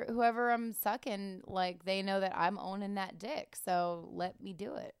whoever I'm sucking, like they know that I'm owning that dick. So let me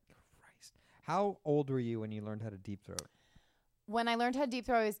do it. Christ. How old were you when you learned how to deep throat? When I learned how to deep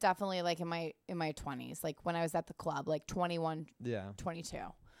throat, I was definitely like in my 20s, like when I was at the club, like 21, 22.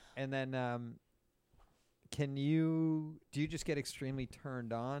 And then do you just get extremely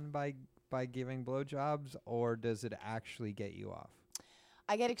turned on by giving blowjobs, or does it actually get you off?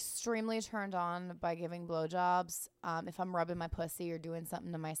 I get extremely turned on by giving blowjobs. If I'm rubbing my pussy or doing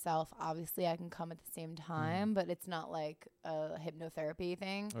something to myself, obviously I can come at the same time, but it's not like a hypnotherapy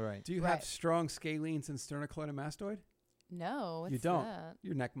thing. All right. Do you have strong scalenes and sternocleidomastoid? No, you don't. That?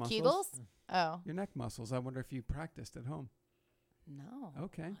 Your neck muscles. Kegels? Oh. Your neck muscles. I wonder if you practiced at home. No.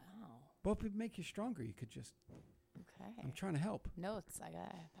 Okay. Wow. Well, if it make you stronger, you could just. Okay. I'm trying to help. Notes.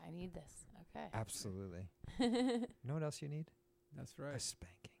 I need this. Okay. Absolutely. You know what else you need? That's right. A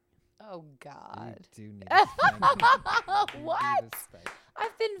spanking. Oh, God. You do need a spanking. What?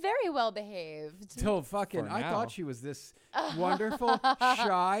 I've been very well behaved. Till fucking, I thought she was this wonderful,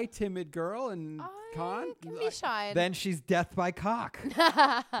 shy, timid girl, and Con can be shy. Then she's death by cock.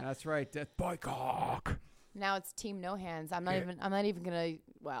 That's right, death by cock. Now it's team no hands. I'm not even gonna.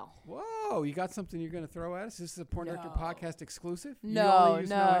 Well. Whoa! You got something you're gonna throw at us? This is a Porn Director podcast exclusive. No, you only use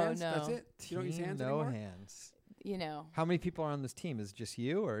no hands? no. That's it. You don't use hands no anymore? hands. You know. How many people are on this team? Is it just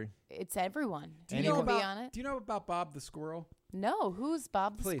you or? It's everyone. Do you know about? Do you know about Bob the Squirrel? No. Who's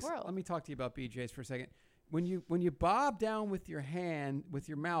Bob the Please, Squirrel? let me talk to you about BJ's for a second. When you bob down with your hand, with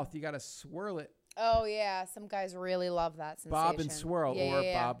your mouth, you got to swirl it. Oh yeah, some guys really love that sensation. Bob and swirl,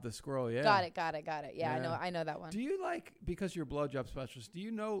 Bob the Squirrel. Yeah. Got it. Yeah, I know that one. Do you because you're a blowjob specialist? Do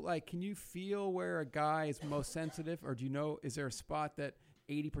you know can you feel where a guy is most sensitive, or do you know is there a spot that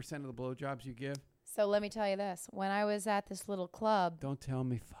 80% of the blowjobs you give? So let me tell you this: when I was at this little club, don't tell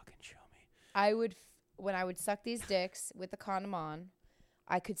me, fucking show me. When I would suck these dicks with the condom on,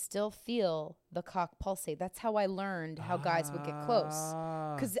 I could still feel the cock pulsate. That's how I learned how guys would get close,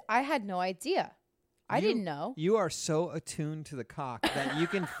 because I had no idea. I didn't know. You are so attuned to the cock that you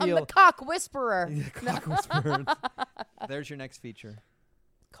can feel. I'm the cock whisperer. The cock whisperer. There's your next feature.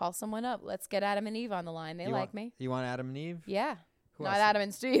 Call someone up. Let's get Adam and Eve on the line. They like me. You want Adam and Eve? Yeah. Who Not else? Adam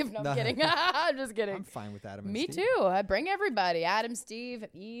and Steve. No, I'm kidding. I'm just kidding. I'm fine with Adam and Me Steve. too. I bring everybody. Adam, Steve,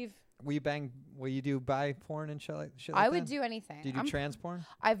 Eve. Will you do bi porn and shit like I that? would do anything. Do you do trans porn?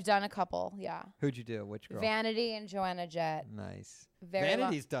 I've done a couple, yeah. Who'd you do? Which girl? Vanity and Joanna Jett. Nice. Very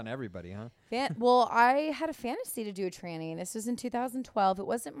Vanity's done everybody, huh? Well, I had a fantasy to do a tranny, and this was in 2012. It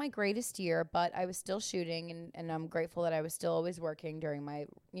wasn't my greatest year, but I was still shooting, and I'm grateful that I was still always working during my,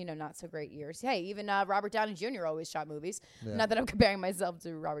 not so great years. Hey, even Robert Downey Jr. always shot movies. Yeah. Not that I'm comparing myself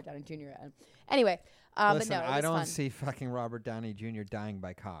to Robert Downey Jr. Anyway, Listen, but no, it was I don't fun. see fucking Robert Downey Jr. dying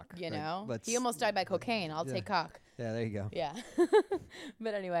by cock. He almost died by cocaine. I'll take cock. Yeah, there you go. Yeah.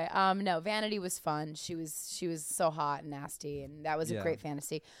 But anyway, no, Vanity was fun. She was so hot and nasty, and that was a great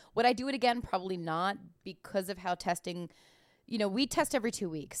fantasy. Would I do it again? Probably not, because of how testing, we test every 2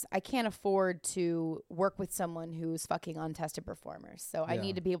 weeks. I can't afford to work with someone who's fucking untested performers. So I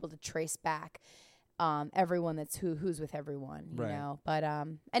need to be able to trace back everyone that's who's with everyone, you know. But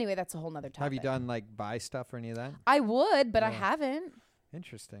anyway, that's a whole nother topic. Have you done bi stuff or any of that? I would, but I haven't.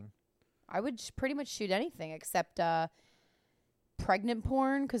 Interesting. I would pretty much shoot anything except pregnant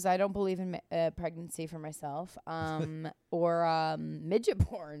porn, because I don't believe in pregnancy for myself, or midget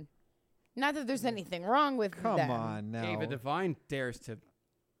porn. Not that there's anything wrong with them. Come on now. Ava Devine dares to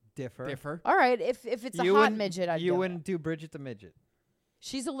differ. All right, if it's a hot midget, I'd do it. You wouldn't do Bridget the Midget.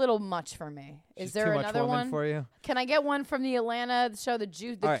 She's a little much for me. Is there too another much woman one for you? Can I get one from the Atlanta show, the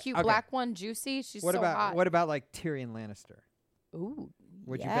cute black one, Juicy? She's so hot. What about Tyrion Lannister? Ooh,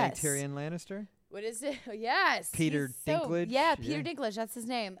 Would you bang Tyrion Lannister? What is it? Yes, Peter Dinklage. Yeah, Peter Dinklage. That's his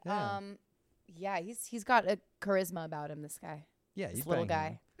name. Yeah. He's got a charisma about him. This guy. Yeah, this little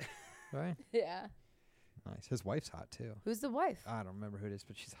guy. Right. Yeah. Nice. His wife's hot too. Who's the wife? I don't remember who it is,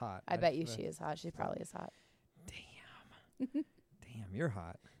 but she's hot. I bet you she is hot. She probably is hot. Damn, you're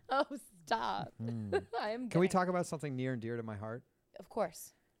hot. Oh, stop. I am. Can we talk about something near and dear to my heart? Of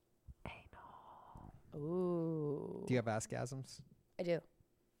course. Anal. Ooh. Do you have askasms? I do. Nice.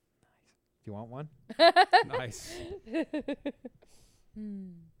 Do you want one? Nice.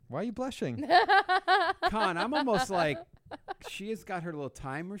 Why are you blushing? Con, I'm almost like she has got her little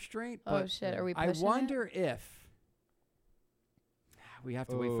time restraint. But Oh shit, are we I pushing wonder if we have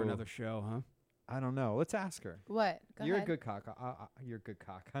to wait for Oh. another show, huh? I don't know. Let's ask her. What? Go You're ahead. a good cock. You're a good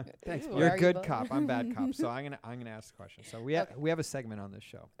cock. Thanks, Ooh, bud. You're are a you good both? cop. I'm bad cop. So I'm gonna ask a question. So we Okay. have a segment on this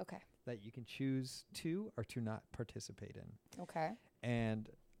show Okay. that you can choose to or to not participate in. Okay. And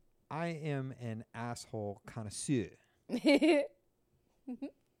I am an asshole connoisseur.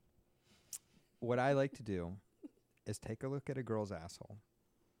 What I like to do is take a look at a girl's asshole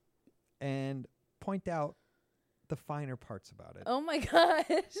and point out the finer parts about it. Oh my gosh.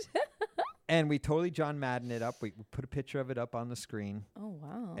 And we totally John Madden it up. We put a picture of it up on the screen. Oh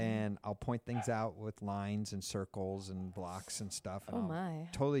wow. And I'll point things out with lines and circles and blocks and stuff. And Oh I'll my.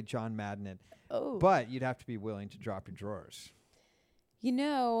 totally John Madden it. Oh. But you'd have to be willing to drop your drawers. You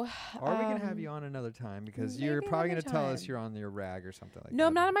know. Or we can have you on another time because you're maybe probably going to another tell us time. you're on your rag or something like No, that.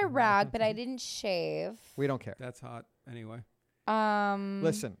 I'm not on my rag, but I didn't shave. We don't care. That's hot. Anyway.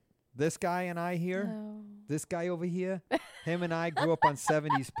 Listen, this guy and I here, No. this guy over here, him and I grew up on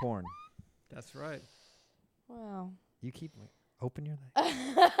 70s porn. That's right. Wow. You keep open your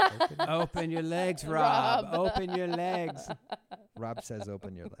legs. Open your legs, Rob. Open your legs. Rob says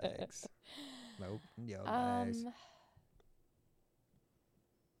open your legs. Open your legs.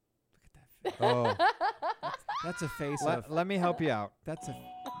 Oh, That's a face of. let me help you out. That's a.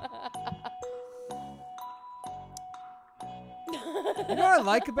 You know what I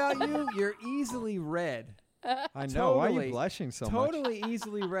like about you? You're easily read. I know. Why are Totally. you blushing so much? Totally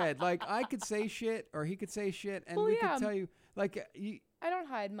easily read. Like I could say shit, or he could say shit, and Well, we yeah. could tell you. Like you. I don't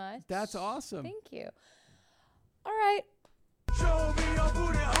hide much. That's awesome. Thank you. All right.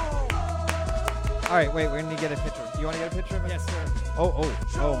 All right, wait. We're gonna get a picture. You want to get a picture of it? Yes, sir.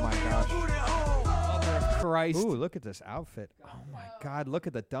 Oh my gosh. Mother of Christ. Ooh, look at this outfit. Oh my God, look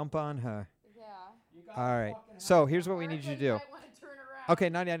at the dump on her. Yeah. All right. So here's what we need you to do. Okay,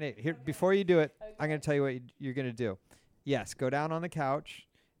 not yet. Here, before you do it, I'm going to tell you what you're going to do. Yes, go down on the couch,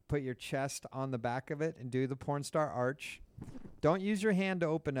 put your chest on the back of it, and do the porn star arch. Don't use your hand to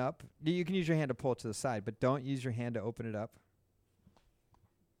open up. You can use your hand to pull it to the side, but don't use your hand to open it up.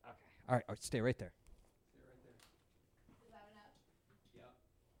 Okay. All right, stay right there.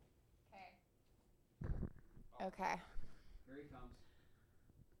 Okay. Here he comes.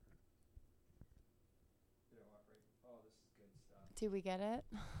 Do we get it?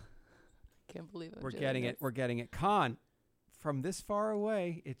 Can't believe it. We're getting it. We're getting it. Con, from this far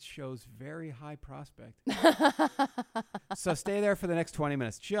away, it shows very high prospect. So stay there for the next 20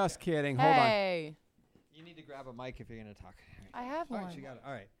 minutes. Just kidding. Hold on. Hey. You need to grab a mic if you're going to talk. I have All one. right, you got it.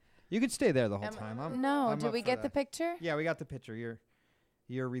 All right. You could stay there the whole time. No, I'm did up we for get the that. picture? Yeah, we got the picture.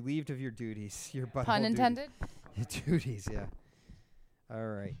 You're relieved of your duties. Your butthole Pun duties. intended? Your duties, yeah. All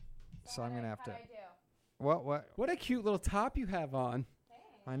right. So I'm going to have to. What? What a cute little top you have on.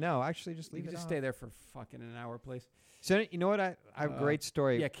 I know. Actually, just You leave can it just on. stay there for fucking an hour, please. So you know what? I have a great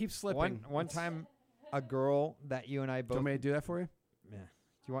story. Yeah, keep slipping. One time, a girl that you and I Do both. you want me to do that for you? Yeah.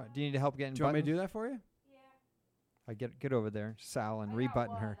 Do you need help getting? Do you want me to buttons? do that for you? I get over there, Sal, and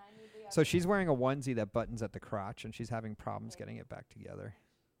rebutton her. So she's wearing a onesie that buttons at the crotch, and she's having problems getting it back together.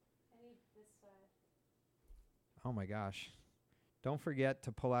 Oh my gosh! Don't forget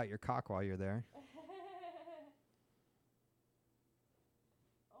to pull out your cock while you're there.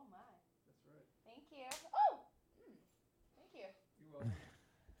 Oh my. That's right. Thank you. Oh. Thank you. You're welcome.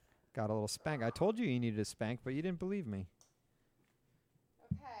 Got a little spank. I told you needed a spank, but you didn't believe me.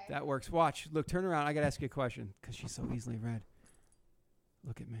 Okay. That works. Watch. Look, turn around. I got to ask you a question because she's so easily read.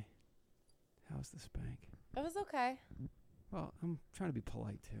 Look at me. How's the spank? It was okay. Well, I'm trying to be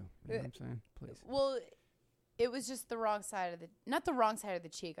polite, too. You know what I'm saying? Please. Well, it was just the wrong side of the, not the wrong side of the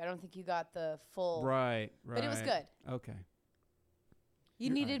cheek. I don't think you got the full. Right. But it was good. Okay. You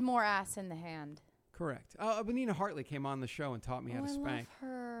You're needed more ass in the hand. Correct. Nina Hartley came on the show and taught me how to I spank. love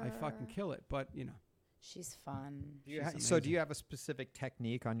her. I fucking kill it, but, you know. She's fun. She's So do amazing. you have a specific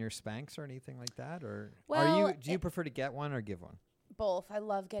technique on your spanks or anything like that, or Well, do you prefer to get one or give one? Both. I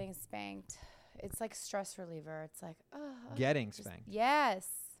love getting spanked. It's like stress reliever. It's like, Getting just- spanked. Yes.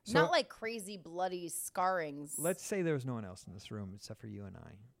 So- Not like crazy bloody scarrings. Let's say there was no one else in this room except for you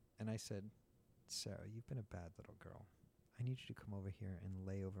and I said, Sarah, you've been a bad little girl. I need you to come over here and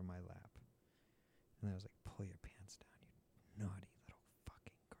lay over my lap. And I was like, pull your pants down, you naughty little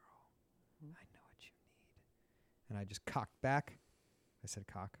fucking girl. I know what you need. And I just cocked back. I said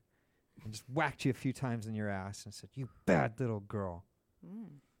cock. And just whacked you a few times in your ass and said, you bad little girl.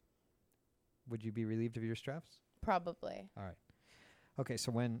 Would you be relieved of your straps? Probably. All right. Okay,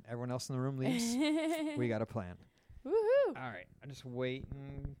 so when everyone else in the room leaves, we got a plan. Woohoo! All right, I'm just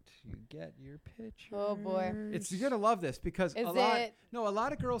waiting to get your picture. Oh boy. You're gonna love this because Is a lot. it? No, a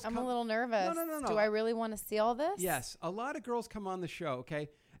lot of girls. I'm come, a little nervous. No. Do I really want to see all this? Yes, a lot of girls come on the show, okay,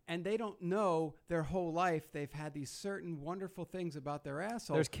 and they don't know their whole life they've had these certain wonderful things about their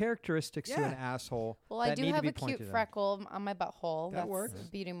asshole. There's characteristics to an Yeah. asshole. Well, that I do need to have be a cute pointed out. freckle on my butthole. That That's works. a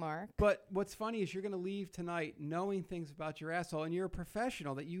beauty mark. But what's funny is you're going to leave tonight knowing things about your asshole, and you're a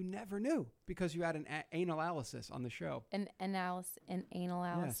professional that you never knew because you had an analysis on the show. An analysis.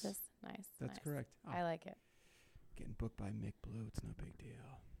 Nice. That's nice. correct. Oh, I like it. getting booked by Mick Blue, it's no big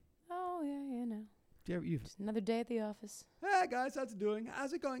deal. Oh yeah, you know. You've, Just another day at the office. hey guys, how's it doing?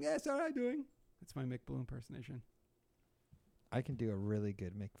 How's it going? Yes, how are you doing? That's my Mick Blue impersonation. I can do a really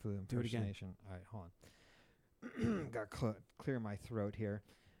good Mick Blue Do it again. impersonation. All right, hold on. Got clear my throat here.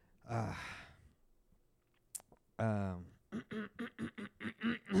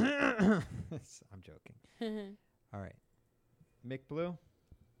 I'm joking. All right. Mick Blue.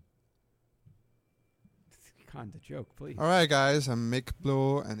 Kind of joke, please. All right, guys, I'm Mick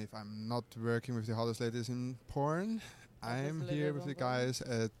Blue, and if I'm not working with the hottest ladies in porn, I'm here with the guys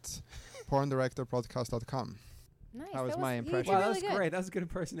at porndirectorpodcast.com. Nice. That was my he impression. did Wow, really that's good. great. That was a good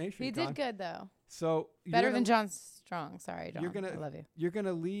impersonation. He Con. did good though. So Better than John Strong. Sorry, John. You're gonna, I love you. You're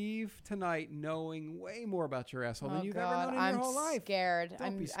gonna leave tonight knowing way more about your asshole Oh than you've God, ever known in I'm your whole life. scared.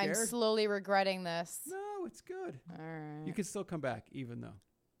 Don't be I'm scared. slowly regretting this. No, it's good. All right. You can still come back, even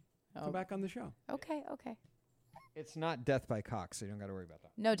though. Come back on the show. Okay. It's not death by cock, so you don't got to worry about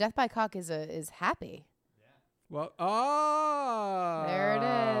that. No, death by cock is happy. Well, oh, There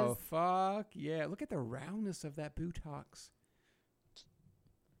it is. Fuck yeah! Look at the roundness of that buttocks.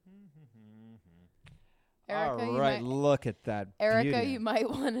 Erica, All you right, might- look at that. Erica, beauty. you might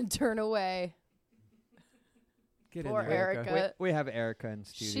want to turn away. Get Poor in there, Erica. Erica. We have Erica in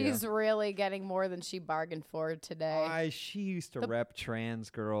studio. She's really getting more than she bargained for today. She used to rep trans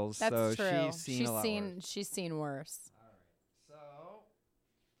girls, That's so true. she's seen a lot worse. She's seen worse. So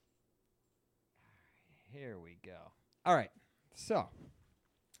here we go. All right. So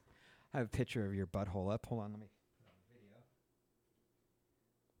I have a picture of your butthole up. Hold on, let me put on video.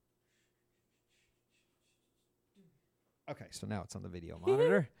 Okay, so now it's on the video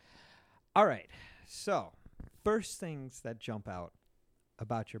monitor. All right. So, first things that jump out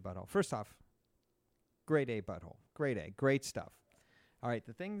about your butthole. First off, grade A butthole. Grade A. Great stuff. All right,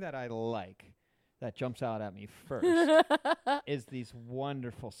 the thing that I like that jumps out at me first is these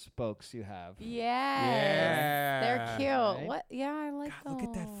wonderful spokes you have. Yes. They're cute. Right? What? Yeah, I like God, those. look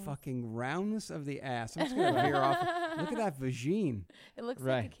at that fucking roundness of the ass. I'm just gonna veer off. Look at that vagine. It looks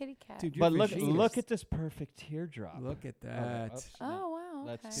Right. like a kitty cat. Dude, your But vagine look is- at this perfect teardrop. Look at Oh, that. oops, Oh, no. wow.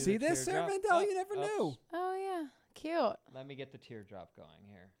 Let's Okay. do See the this, Sir teardrop. Mandel? You never Oops. knew. Oh, yeah. Cute. Let me get the teardrop going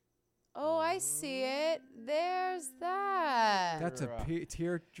here. Oh, I see it. There's that. That's a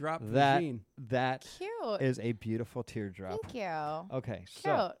teardrop That vagine. that Cute. is a beautiful teardrop. Thank you. Okay, Cute.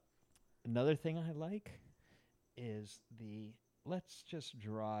 so another thing I like is let's just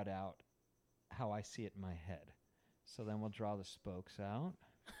draw it out how I see it in my head. So then we'll draw the spokes out.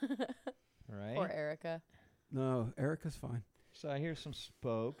 Right? Poor Erica. No, Erica's fine. So here's some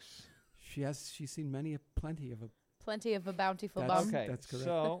spokes. She's seen plenty of a. Plenty of a bountiful That's- bum. Okay, that's correct.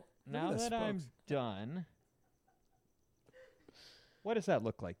 so Look at now the that I'm spokes. done, what does that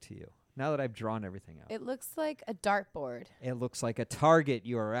look like to you? Now that I've drawn everything out. It looks like a dartboard. It looks like a target.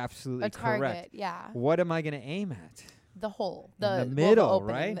 You are absolutely A target, correct. yeah. What am I going to aim at? The hole. In the well, middle,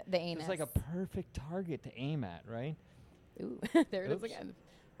 opening, right? The anus. It's like a perfect target to aim at, right? Ooh, there it is Oops. again.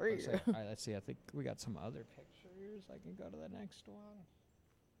 Looks like- all right, let's see. I think we got some other pictures. I can go to the next one.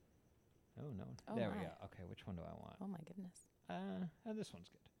 Oh, no. Oh, there we my. go. Okay, which one do I want? Oh, my goodness. This one's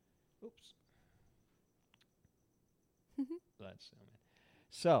good. Oops. Let's zoom in.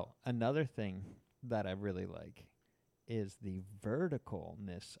 So, another thing that I really like is the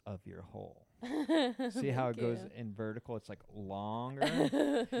verticalness of your hole. See how it Thank goes you. in vertical? It's like longer.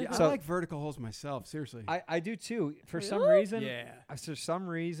 Yeah, So- I like vertical holes myself. Seriously. I do too. For some Really? reason, Yeah. For some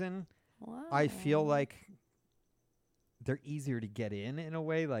reason, Wow. I feel like they're easier to get in a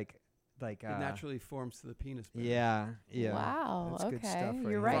way. Like It naturally forms to the penis. better. yeah. Wow. That's okay. good stuff right You're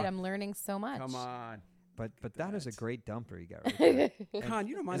here. right. I'm learning so much. Come on. But that is a great dumper you got right there. Con,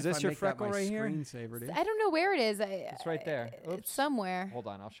 you don't mind Is if this I your make that freckle my right here? screensaver, do you? I don't know where it is. It's right there. Oops. It's somewhere. Hold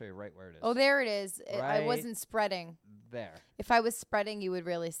on, I'll show you right where it is. Oh, there it is. I Right wasn't spreading. There. If I was spreading, you would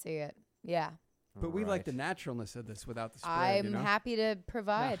really see it. Yeah. But we like the Right. naturalness of this without the spread. I'm you know? happy to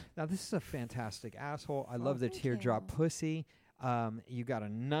provide. Now this is a fantastic asshole. I Oh, love the thank teardrop you. pussy. You got a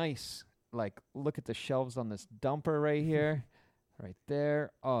nice look at the shelves on this dumper right here, right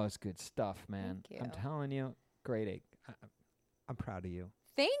there. Oh, it's good stuff, man. Thank I'm you. telling you, Great. I'm proud of you.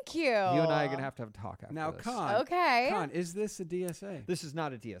 Thank you. You and I are gonna have to talk after Now, this. Con, is this a DSA? This is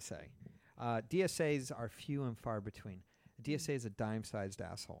not a DSA. DSAs are few and far between. A DSA is a dime-sized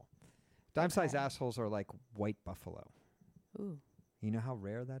asshole. Dime-sized assholes are like white buffalo. Ooh. You know how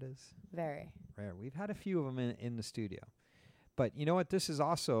rare that is? Very. Rare. We've had a few of them in the studio. But you know what? This is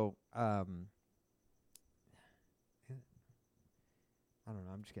also... I don't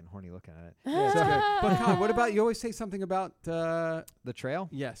know. I'm just getting horny looking at it. Yeah, it's good. But Con, what about, you always say something about... the trail?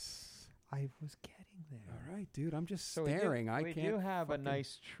 Yes. I was getting there. All right, dude. I'm just So staring. We do have a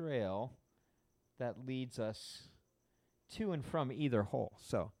nice trail that leads us to and from either hole.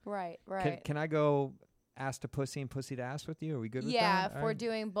 So Right. Can I go ass to pussy and pussy to ass with you? Are we good with that? Yeah, if All we're right.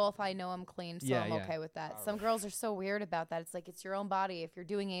 doing both, I know I'm clean, so Yeah, I'm yeah. okay with that. Some girls are so weird about that. It's like, it's your own body. If you're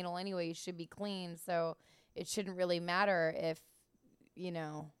doing anal anyway, you should be clean. So it shouldn't really matter if,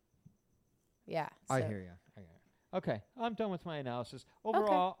 yeah. I so- hear you. Okay, I'm done with my analysis.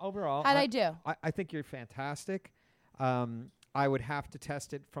 Overall, How'd I do? I think you're fantastic. I would have to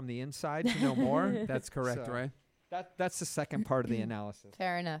test it from the inside to know more. That's correct, So right? That's the second part of the analysis.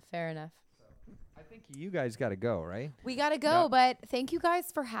 Fair enough. I think you guys got to go, right? We got to go, but thank you guys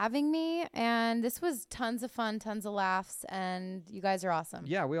for having me. And this was tons of fun, tons of laughs, and you guys are awesome.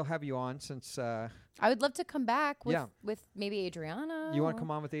 Yeah, we'll have you on since... I would love to come back with, Yeah. with maybe Adriana. you want to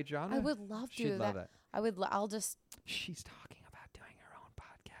come on with Adriana? I would love to. She'd love it. I'll just... She's talking about doing her own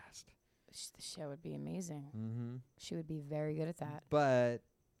podcast. The show would be amazing. Mm-hmm. She would be very good at that. But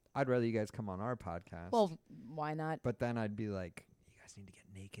I'd rather you guys come on our podcast. Well, why not? But then I'd be like, you guys need to get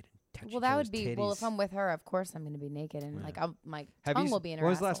naked and touch Well, each that other's would be... Well, if titties. I'm with her, of course I'm going to be naked. And, my Have tongue you will be in her When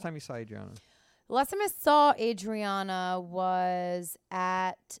was the asshole. last time you saw Adriana? The last time I saw Adriana was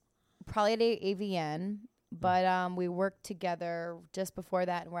probably at AVN, but we worked together just before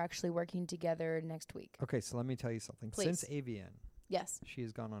that, and we're actually working together next week. Okay, so let me tell you something. Please. Since AVN, Yes. she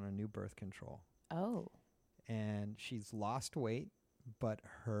has gone on a new birth control. Oh. And she's lost weight, but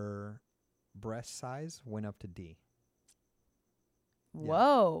her breast size went up to D.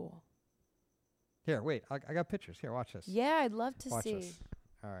 Whoa. Here, wait. I got pictures. Here, watch this. Yeah, I'd love to Watch see. this.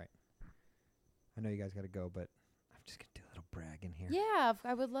 All right. I know you guys got to go, but I'm just going to do a little brag in here. Yeah,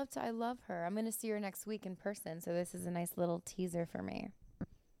 I would love to. I love her. I'm going to see her next week in person, so this is a nice little teaser for me.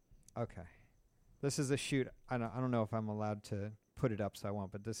 Okay. This is a shoot. I don't know if I'm allowed to put it up, so I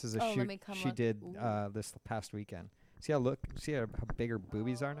won't, but this is a Oh, let shoot me come she look. did Ooh. this past weekend. See how big her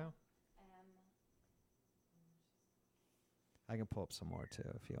boobies are now? I can pull up some more too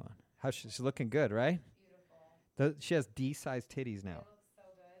if you want. She's looking good, right? Beautiful. She has D-sized titties now. They look so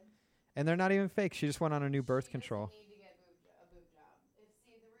good. And they're not even fake. She just went on a new birth control. Need to get a boob job.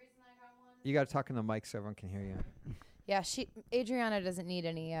 See, the reason I got one. You got to talk in the mic so everyone can hear you. Yeah, Adriana doesn't need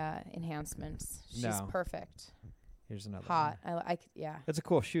any enhancements. She's No. perfect. Here's another Hot. one. Yeah. It's a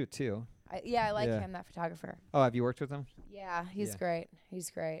cool shoot too. I like Yeah. him, that photographer. Oh, have you worked with him? Yeah, he's Yeah. great.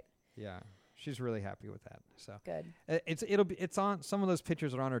 He's great. Yeah. She's really happy with that. So Good. It's on some of those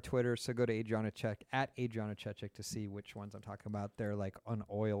pictures are on her Twitter. So go to Adriana Chek at Adriana Chechik to see which ones I'm talking about. They're like an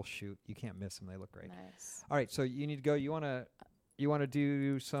oil shoot. You can't miss them. They look great. Nice. All right, so you need to go. You wanna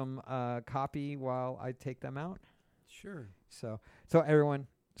do some copy while I take them out? Sure. So everyone,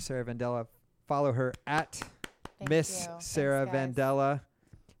 Sarah Vandella, follow her at Thank Miss you. Sarah Thanks, guys. Vandella,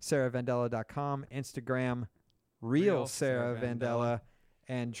 SarahVandella.com, Instagram, Real Sarah Vandella,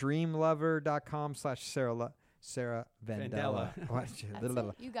 and dreamlover.com/Sarah Vandella. That's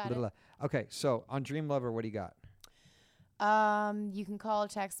it. You got it. Okay, so on Dream Lover, what do you got? You can call or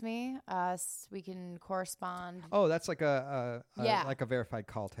text me. We can correspond. Oh, that's like a Yeah. like a verified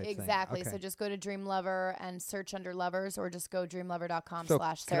call type thing. Exactly. Okay. So just go to Dream Lover and search under lovers, or just go dreamlover.com So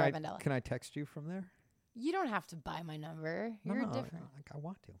 /Sarah Vandella. Can I text you from there? You don't have to buy my number. No, You're no, different. I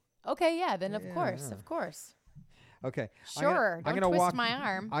want to. Okay, yeah, then of Yeah, course, yeah. of course. Okay. Sure. I'm Don't gonna twist walk, my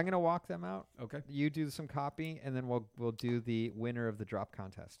arm. I'm gonna walk them out. Okay. You do some copy, and then we'll do the winner of the drop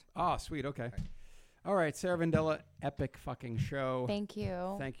contest. Oh, sweet. Okay. All right, Sarah Vandella, epic fucking show. Thank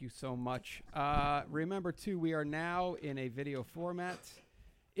you. Thank you so much. Remember, too, we are now in a video format.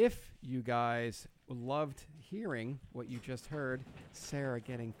 If you guys loved hearing what you just heard, Sarah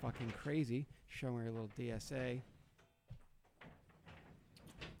getting fucking crazy, showing her little DSA.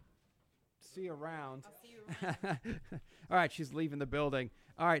 See you around. I'll see you around. All right, she's leaving the building.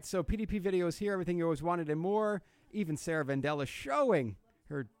 All right, so PDP video is here, everything you always wanted and more. Even Sarah Vandella showing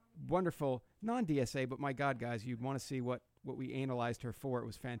her wonderful non-DSA, but my God, guys, you'd want to see what we analyzed her for. It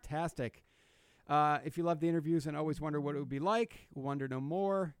was fantastic. If you love the interviews and always wonder what it would be like, wonder no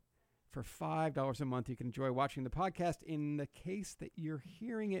more, for $5 a month, you can enjoy watching the podcast. In the case that you're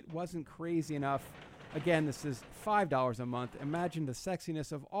hearing it wasn't crazy enough, Again, this is $5 a month. Imagine the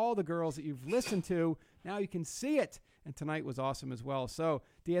sexiness of all the girls that you've listened to. Now you can see it. And tonight was awesome as well. So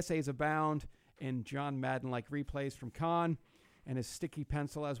DSAs abound in John Madden-like replays from Khan and his sticky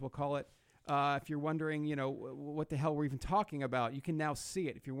pencil, as we'll call it. If you're wondering, what the hell we're even talking about, you can now see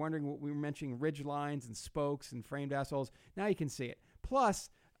it. If you're wondering what we were mentioning, ridge lines and spokes and framed assholes, now you can see it. Plus,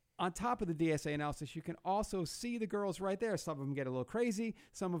 on top of the DSA analysis, you can also see the girls right there. Some of them get a little crazy.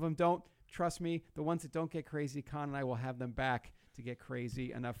 Some of them don't. Trust me, the ones that don't get crazy, Con and I will have them back to get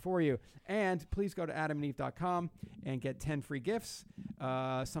crazy enough for you. And please go to adamandeve.com and get 10 free gifts.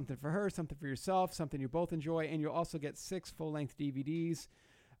 Something for her, something for yourself, something you both enjoy. And you'll also get 6 full-length DVDs.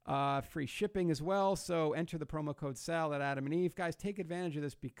 Free shipping as well. So enter the promo code SAL at Adam and Eve. Guys, take advantage of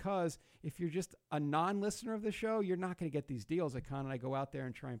this, because if you're just a non-listener of the show, you're not going to get these deals that Con and I go out there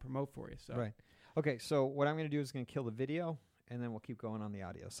and try and promote for you. So. Right. Okay, so what I'm going to do is going to kill the video, and then we'll keep going on the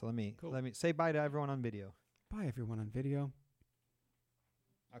audio. So let me say bye to everyone on video. Bye, everyone on video.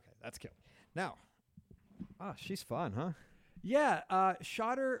 Okay, that's killed. Now, she's fun, huh? Yeah,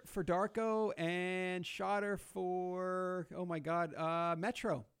 shot her for Darko and shot her for,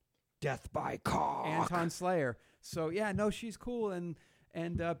 Metro. Death by Cock. Anton Slayer. So, yeah, no, she's cool and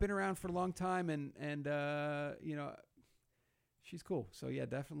been around for a long time and she's cool. So, yeah,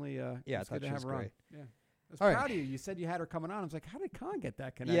 definitely it's good to have her on. Yeah. I was proud of you. You said you had her coming on. I was like, how did Con get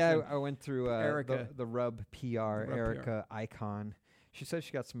that connection? Yeah, I went through Erica. The Rub PR, Erica Icon. She said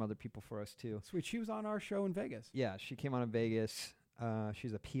she got some other people for us, too. Sweet. She was on our show in Vegas. Yeah, she came on in Vegas.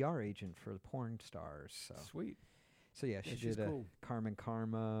 She's a PR agent for the porn stars. So. Sweet. So, yeah, she did cool. Carmen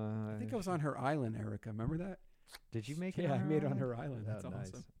Karma. I think I was on her island, Erica. Remember that? Did you make it? Yeah, on I her made it on island? her island. That's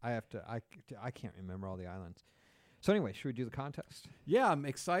nice. awesome. I can't remember all the islands. So anyway, should we do the contest? Yeah, I'm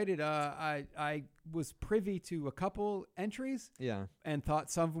excited. I was privy to a couple entries. Yeah. And thought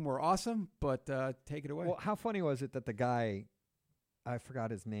some of them were awesome, but take it away. Well, how funny was it that the guy, I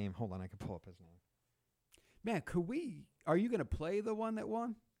forgot his name. Hold on, I can pull up his name. Man, are you going to play the one that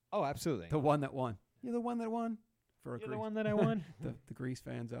won? Oh, absolutely. The one that won. You're the one that won? You're the one that I won? the Grease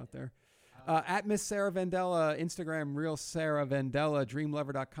fans out there. At Miss Sarah Vendella, Instagram, Real Sarah Vendella,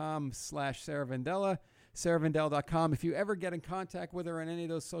 dreamlover.com/Sarah Vendella. SarahVendella.com. If you ever get in contact with her on any of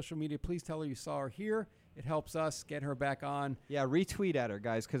those social media, please tell her you saw her here. It helps us get her back on. Yeah, retweet at her,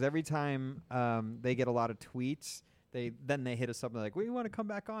 guys, because every time they get a lot of tweets, they hit us up and they're like, we want to come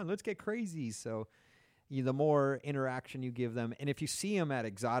back on. Let's get crazy. So the more interaction you give them, and if you see them at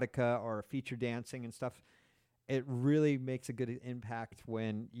Exotica or feature dancing and stuff, it really makes a good impact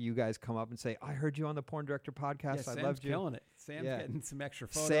when you guys come up and say, I heard you on the Porn Director podcast. Yeah, I loved you. Killing it. Sam's getting some extra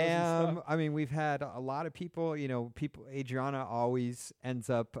photos Sam, and stuff. I mean, we've had a lot of people, Adriana always ends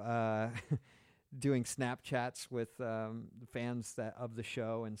up doing Snapchats with the fans of the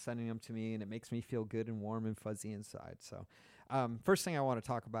show and sending them to me, and it makes me feel good and warm and fuzzy inside. So first thing I want to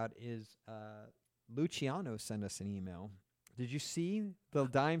talk about is Luciano sent us an email. Did you see the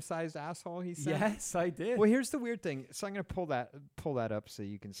dime-sized asshole he sent? Yes, I did. Well, here's the weird thing. So I'm going to pull that up so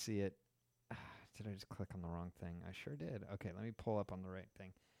you can see it. Did I just click on the wrong thing? I sure did. Okay, let me pull up on the right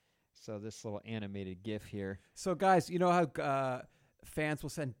thing. So this little animated GIF here. So, guys, you know how fans will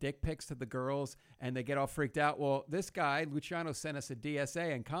send dick pics to the girls and they get all freaked out? Well, this guy, Luciano, sent us a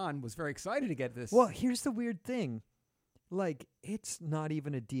DSA, and Con was very excited to get this. Well, here's the weird thing. Like, it's not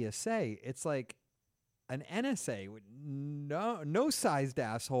even a DSA. It's like an NSA with no sized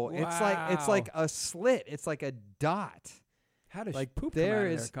asshole. Wow. It's like a slit. It's like a dot. How does like she poop there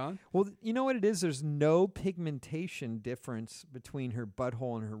is Con? Well, you know what it is? There's no pigmentation difference between her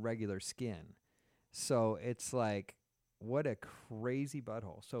butthole and her regular skin. So it's like, what a crazy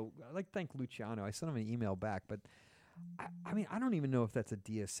butthole. So I'd like to thank Luciano. I sent him an email back, but I mean, I don't even know if that's a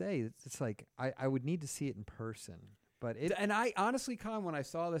DSA. It's like, I would need to see it in person. But and I honestly, Con, when I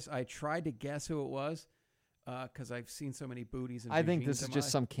saw this, I tried to guess who it was. Because I've seen so many booties. And I think this is just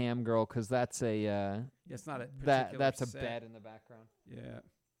some cam girl, because that's a. It's not a that's a set. bed in the background. Yeah.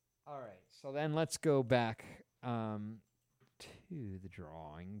 All right. So then let's go back to the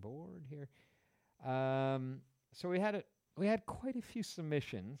drawing board here. So we had quite a few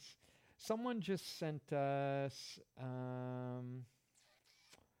submissions. Someone just sent us.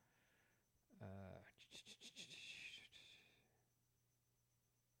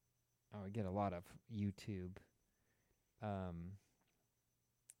 We get a lot of YouTube.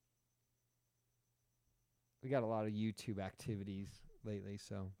 We got a lot of YouTube activities lately,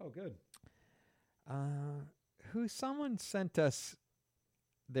 so. Oh, good. Someone sent us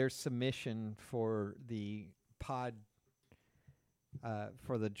their submission for the pod,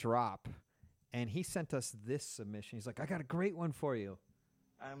 for the drop, and he sent us this submission. He's like, I got a great one for you.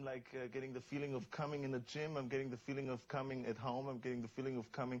 I'm like getting the feeling of coming in the gym. I'm getting the feeling of coming at home. I'm getting the feeling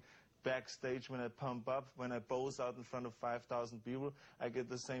of coming backstage when I pump up, when I pose out in front of 5,000 people. I get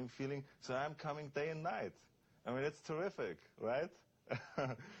the same feeling. So I'm coming day and night. I mean, it's terrific, right?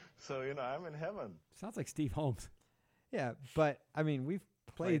 So, you know, I'm in heaven. Sounds like Steve Holmes. Yeah, but, I mean, we've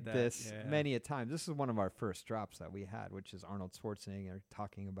played that, this yeah. many a time. This is one of our first drops that we had, which is Arnold Schwarzenegger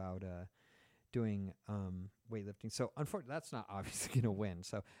talking about doing weightlifting. So, unfortunately, that's not obviously going to win.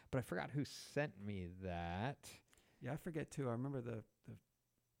 So, but I forgot who sent me that. Yeah, I forget, too. I remember the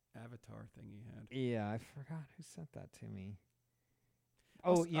Avatar thing he had. Yeah, I forgot who sent that to me.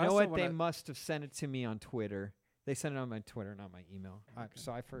 Oh, you know what? They must have sent it to me on Twitter. They sent it on my Twitter, not my email. Okay.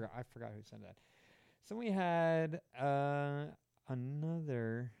 So I forgot who sent that. So we had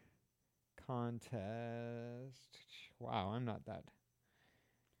another contest. Wow, I'm not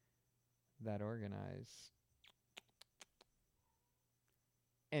that organized.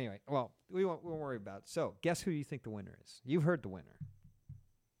 Anyway, well, we won't worry about it. So, guess who you think the winner is? You've heard the winner.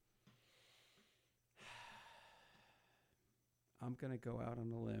 I'm going to go out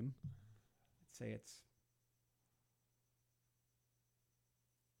on a limb and say it's...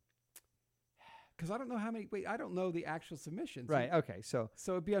 Because I don't know how many... Wait, I don't know the actual submissions. Right, okay, so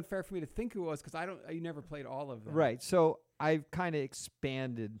it'd be unfair for me to think who it was because you never played all of them. Right, so I've kind of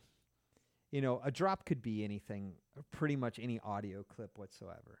expanded. You know, a drop could be anything, pretty much any audio clip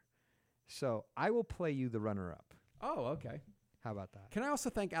whatsoever. So I will play you the runner-up. Oh, okay. How about that? Can I also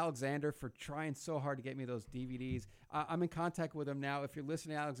thank Alexander for trying so hard to get me those DVDs? I'm in contact with him now. If you're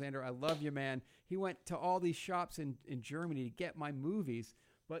listening, Alexander, I love you, man. He went to all these shops in Germany to get my movies.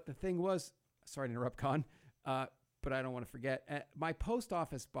 But the thing was, sorry to interrupt, Con, but I don't want to forget. My post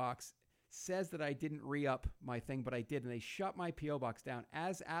office box says that I didn't re-up my thing, but I did. And they shut my P.O. box down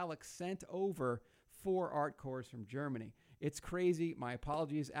as Alex sent over 4 art cores from Germany. It's crazy. My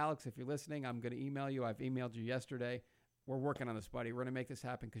apologies, Alex, if you're listening. I'm going to email you. I've emailed you yesterday. We're working on this, buddy. We're going to make this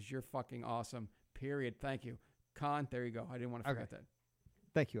happen because you're fucking awesome. Period. Thank you. Con, there you go. I didn't want to forget that.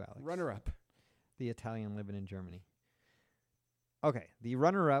 Thank you, Alex. Runner-up. The Italian living in Germany. Okay, the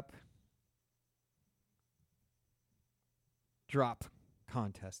runner-up drop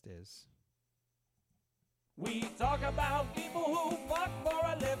contest is... We talk about people who fuck for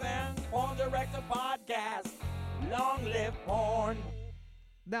a living. Porn Director Podcast. Long live porn.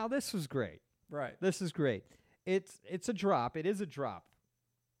 Now, this was great. Right. This is great. It's a drop. It is a drop.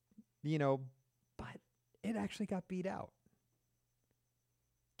 You know, but it actually got beat out.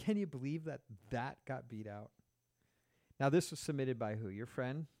 Can you believe that got beat out? Now, this was submitted by who? Your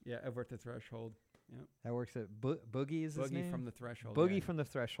friend? Yeah, over at the Threshold. Yep. That works at Boogie is his name? Boogie from the Threshold. Boogie yeah. from the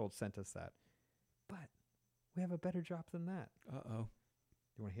Threshold sent us that. But we have a better drop than that. Uh-oh.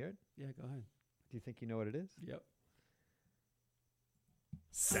 You want to hear it? Yeah, go ahead. Do you think you know what it is? Yep.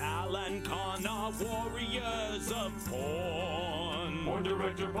 Sal and Con are warriors of porn. Porn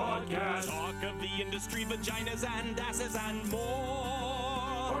Director Podcast. Talk of the industry, vaginas and asses and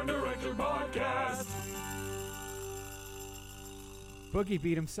more. Porn Director Podcast. Boogie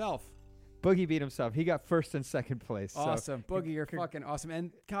beat himself. Boogie beat himself. He got first and second place. Awesome. So, Boogie, you're fucking awesome.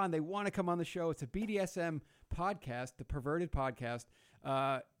 And Con, they want to come on the show. It's a BDSM podcast, the Perverted Podcast.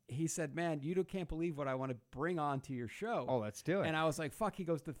 He said, man, you can't believe what I want to bring on to your show. Oh, let's do it. And I was like, fuck. He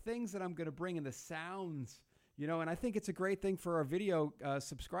goes, the things that I'm going to bring in the sounds, you know, and I think it's a great thing for our video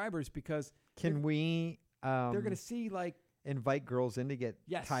subscribers because can we they're going to see like invite girls in to get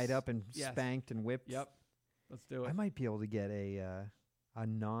tied up and Yes. spanked and whipped. Yep. Let's do it. I might be able to get a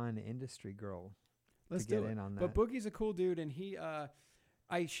non-industry girl Let's to get do it. in on that. But Boogie's a cool dude, and he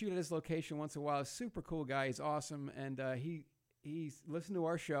I shoot at his location once in a while. Super cool guy. He's awesome, and he's listened to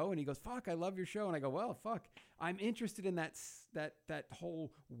our show, and he goes, fuck, I love your show. And I go, well, fuck, I'm interested in that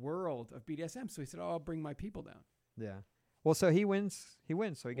whole world of BDSM. So he said, oh, I'll bring my people down. Yeah. Well, so he wins.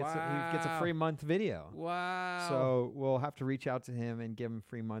 So he gets he gets a free month video. Wow. So we'll have to reach out to him and give him a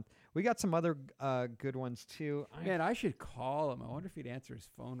free month. We got some other good ones too. Man, I should call him. I wonder if he'd answer his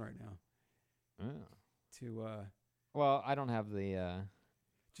phone right now. Oh. Well, I don't have the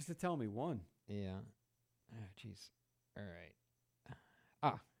just to tell me one. Yeah. Oh, jeez. All right.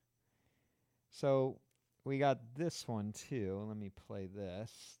 So we got this one too. Let me play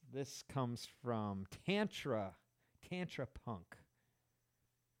this. This comes from Tantra Punk.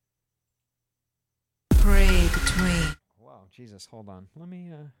 Pray between. Wow, Jesus, hold on. Let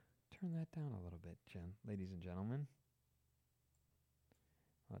me turn that down a little bit, ladies and gentlemen.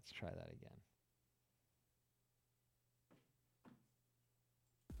 Let's try that again.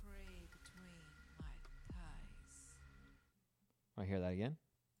 Pray between my thighs. Want to hear that again?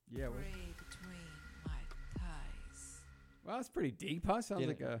 Yeah. Pray between my thighs. Well, that's pretty deep, huh? Sounds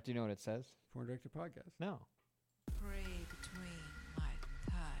like a Do you know what it says? Porn Director podcast. No. Pray between my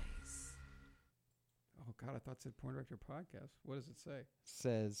thighs. Oh, God, I thought it said Porn Director podcast. What does it say?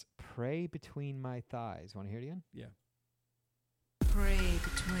 Says, pray between my thighs. Want to hear it again? Yeah. Pray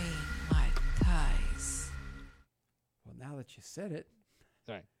between my thighs. Well, now that you said it.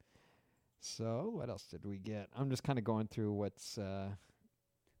 All right. So, what else did we get? I'm just kind of going through what's...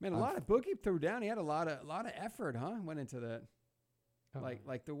 Man, a lot of Boogie threw down. He had a lot of effort, huh? Went into that.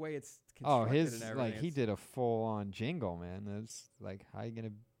 Like the way it's constructed and everything. Like he did a full-on jingle, man. That's like, how you going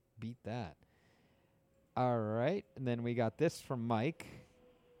to beat that? All right. And then we got this from Mike.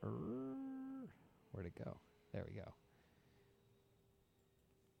 Where'd it go? There we go.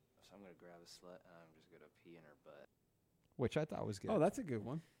 So I'm going to grab a slut and I'm just going to pee in her butt. Which I thought was good. Oh, that's a good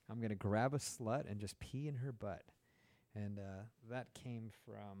one. I'm going to grab a slut and just pee in her butt. And that came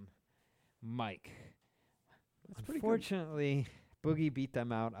from Mike. That's pretty good. Unfortunately, Boogie beat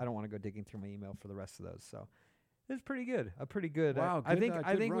them out. I don't want to go digging through my email for the rest of those. So it's pretty good. A pretty good. Wow, I good, think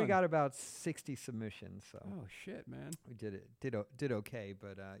we run. but about 60 submissions. So Oh, shit, man. we did okay.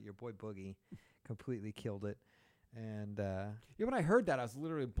 But your boy Boogie completely killed it. And Yeah, when I heard that, I was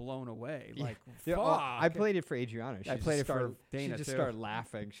literally blown away. Like, yeah, fuck. well, I played it for Adriana. I played it for Dana, She just too. started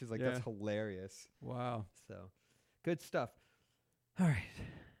laughing. She's like, Yeah. "That's hilarious." Wow. So good stuff. All right.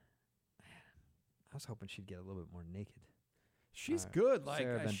 I was hoping she'd get a little bit more naked. She's All right. good. Like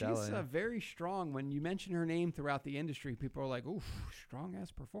Sarah she's Vandella, yeah. very strong. When you mention her name throughout the industry, people are like, "Oof, strong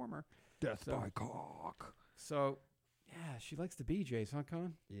ass performer." Death So- by cock. So, yeah, she likes the BJs, huh,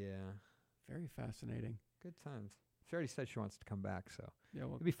 Con? Yeah. Very fascinating. Good times. She already said she wants to come back, so Yeah,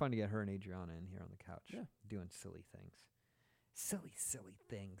 well, it'd be fun to get her and Adriana in here on the couch. Yeah. Doing silly things. Silly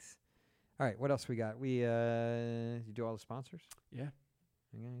things. All right, what else we got? We you do all the sponsors? yeah,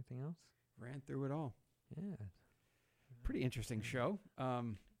 You got anything else? ran through it all. Yeah. Pretty interesting show.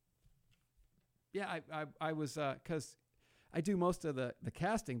 Yeah, I was because I do most of the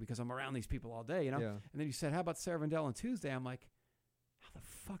casting because I'm around these people all day, you know. Yeah. And then you said, "How about Sarah Vandell on Tuesday?" I'm like, "How the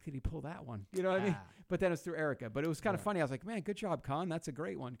fuck did he pull that one?" You know what I mean? But then it's through Erica. But it was kind of funny. I was like, "Man, good job, Con. That's a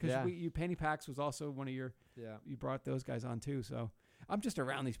great one." Because Yeah. you Penny Packs was also one of your. Yeah. You brought those guys on too, so I'm just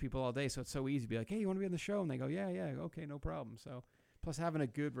around these people all day, so it's so easy to be like, "Hey, you want to be on the show?" And they go, "Yeah, okay, no problem." So plus having a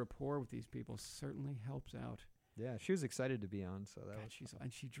good rapport with these people certainly helps out. Yeah, she was excited to be on, so that God, was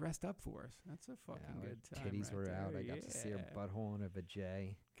and she dressed up for us. That's a fucking her good time. titties right were there. out. I got to see her Yeah. butthole and a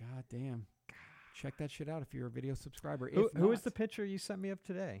vajay. God damn. Check that shit out if you're a video subscriber. Who If was not, the picture you sent me of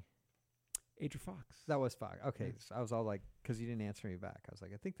today? Adria Fox. That was Fox. Okay, Yeah. so I was all like, because you didn't answer me back. I was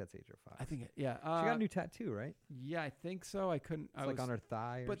like, I think that's Adria Fox. I think, yeah. she got a new tattoo, right? Yeah, I think so. I couldn't. It's like on her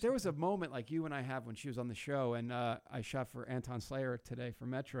thigh. But there was a moment like you and I have when she was on the show, and I shot for Anton Slayer today for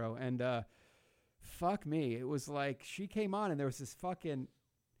Metro, and fuck me, it was like she came on, and there was this fucking.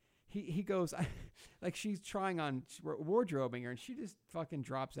 He goes, like she's trying on wardrobing her, and she just fucking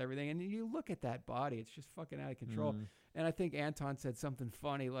drops everything, and you look at that body, it's just fucking out of control. And I think Anton said something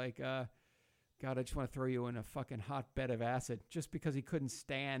funny like, God, I just want to throw you in a fucking hot bed of acid, just because he couldn't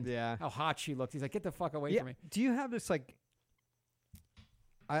stand how hot she looked. He's like, get the fuck away from me. Do you have this like?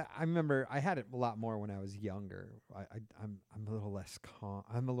 I remember I had it a lot more when I was younger. I'm a little less calm.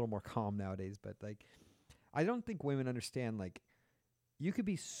 I'm a little more calm nowadays. But like, I don't think women understand like, you could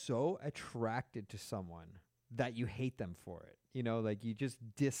be so attracted to someone that you hate them for it. You know, like you just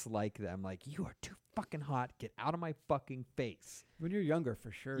dislike them. Like, you are too fucking hot. Get out of my fucking face. When you're younger,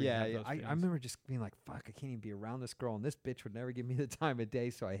 for sure. you Yeah, have yeah. those I feelings. remember just being like, fuck, I can't even be around this girl, and this bitch would never give me the time of day,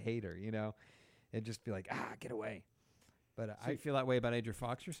 so I hate her, you know? And just be like, get away. But So you feel that way about Adria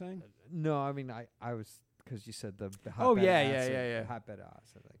Fox, you're saying? No, I mean, I was, because you said the hot Oh, bed yeah, of yeah, acid, yeah, yeah. hot bed of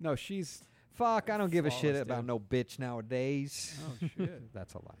acid, like, No, she's... fuck, I don't give a shit flawless, about dude. no bitch nowadays. Oh, shit.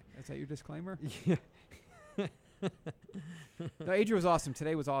 That's a lie. Is that your disclaimer? Yeah. No, Adria was awesome.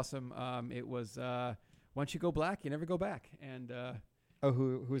 Today was awesome. It was, once you go black, you never go back. And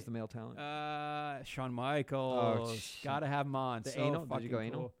who's the male talent? Shawn Michaels. shit. Gotta have him on. The So anal? Did you fucking go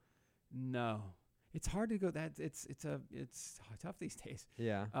anal? cool. No. It's hard to go that it's tough these days.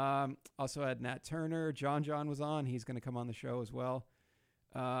 Yeah. Also had Nat Turner. John was on. He's going to come on the show as well.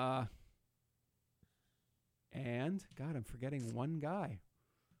 And God, I'm forgetting one guy.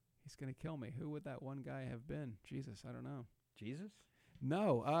 He's going to kill me. Who would that one guy have been? Jesus, I don't know. Jesus?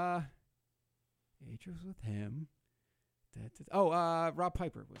 No. Adria was with him. Rob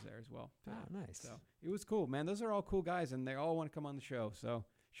Piper was there as well. Oh, nice. So it was cool, man. Those are all cool guys, and they all want to come on the show. So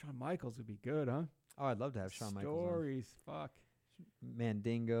Shawn Michaels would be good, huh? Oh, I'd love to have Shawn Michaels on. Stories, fuck.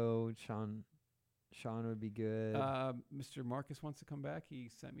 Mandingo, Shawn Sean would be good. Mr. Marcus wants to come back. He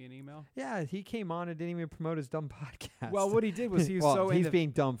sent me an email. Yeah, he came on and didn't even promote his dumb podcast. Well, what he did was he was well, so he's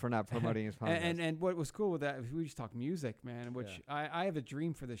being dumb for not promoting his podcast. And what was cool with that, we just talk music, man. Which I have a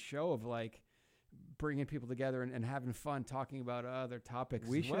dream for this show of like bringing people together and having fun talking about other topics.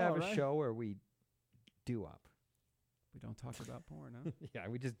 We as should well, have a right? show where we do up. We don't talk about porn, huh? Yeah,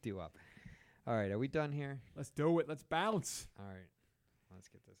 we just do up. All right, are we done here? Let's do it. Let's bounce. All right, let's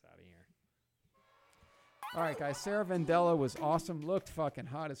get this out of here. All right, guys. Sarah Vendella was awesome. Looked fucking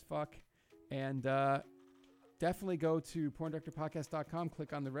hot as fuck. And definitely go to porndirectorpodcast.com,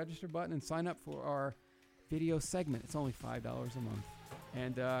 click on the register button, and sign up for our video segment. It's only $5 a month.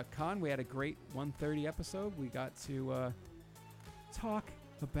 And Con, we had a great 130 episode. We got to talk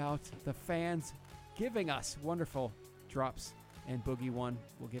about the fans giving us wonderful drops. And Boogie One,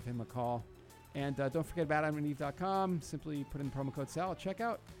 we'll give him a call. And don't forget about AdamandEve.com. Simply put in the promo code SAL at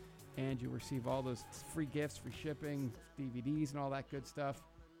checkout, and you'll receive all those free gifts, free shipping, DVDs, and all that good stuff.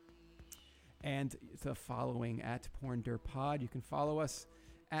 And the following at PornDirPod. You can follow us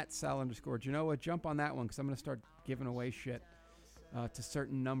at Sal_Genoa. Jump on that one because I'm going to start giving away shit to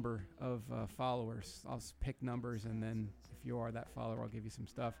certain number of followers. I'll pick numbers, and then if you are that follower, I'll give you some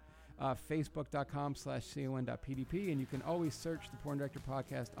stuff. Facebook.com/con.pdp, and you can always search the Porn Director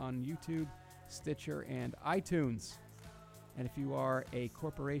Podcast on YouTube, Stitcher, and iTunes. And if you are a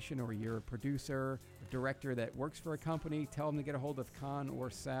corporation or you're a producer, a director that works for a company, tell them to get a hold of Con or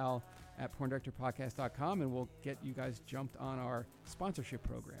Sal at porndirectorpodcast.com, and we'll get you guys jumped on our sponsorship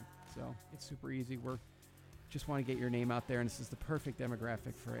program. So it's super easy. We're just want to get your name out there, and this is the perfect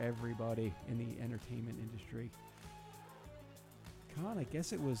demographic for everybody in the entertainment industry. Con, I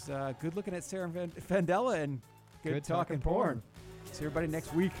guess it was good looking at Sarah Vendella and good talking porn. See everybody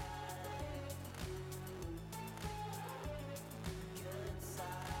next week.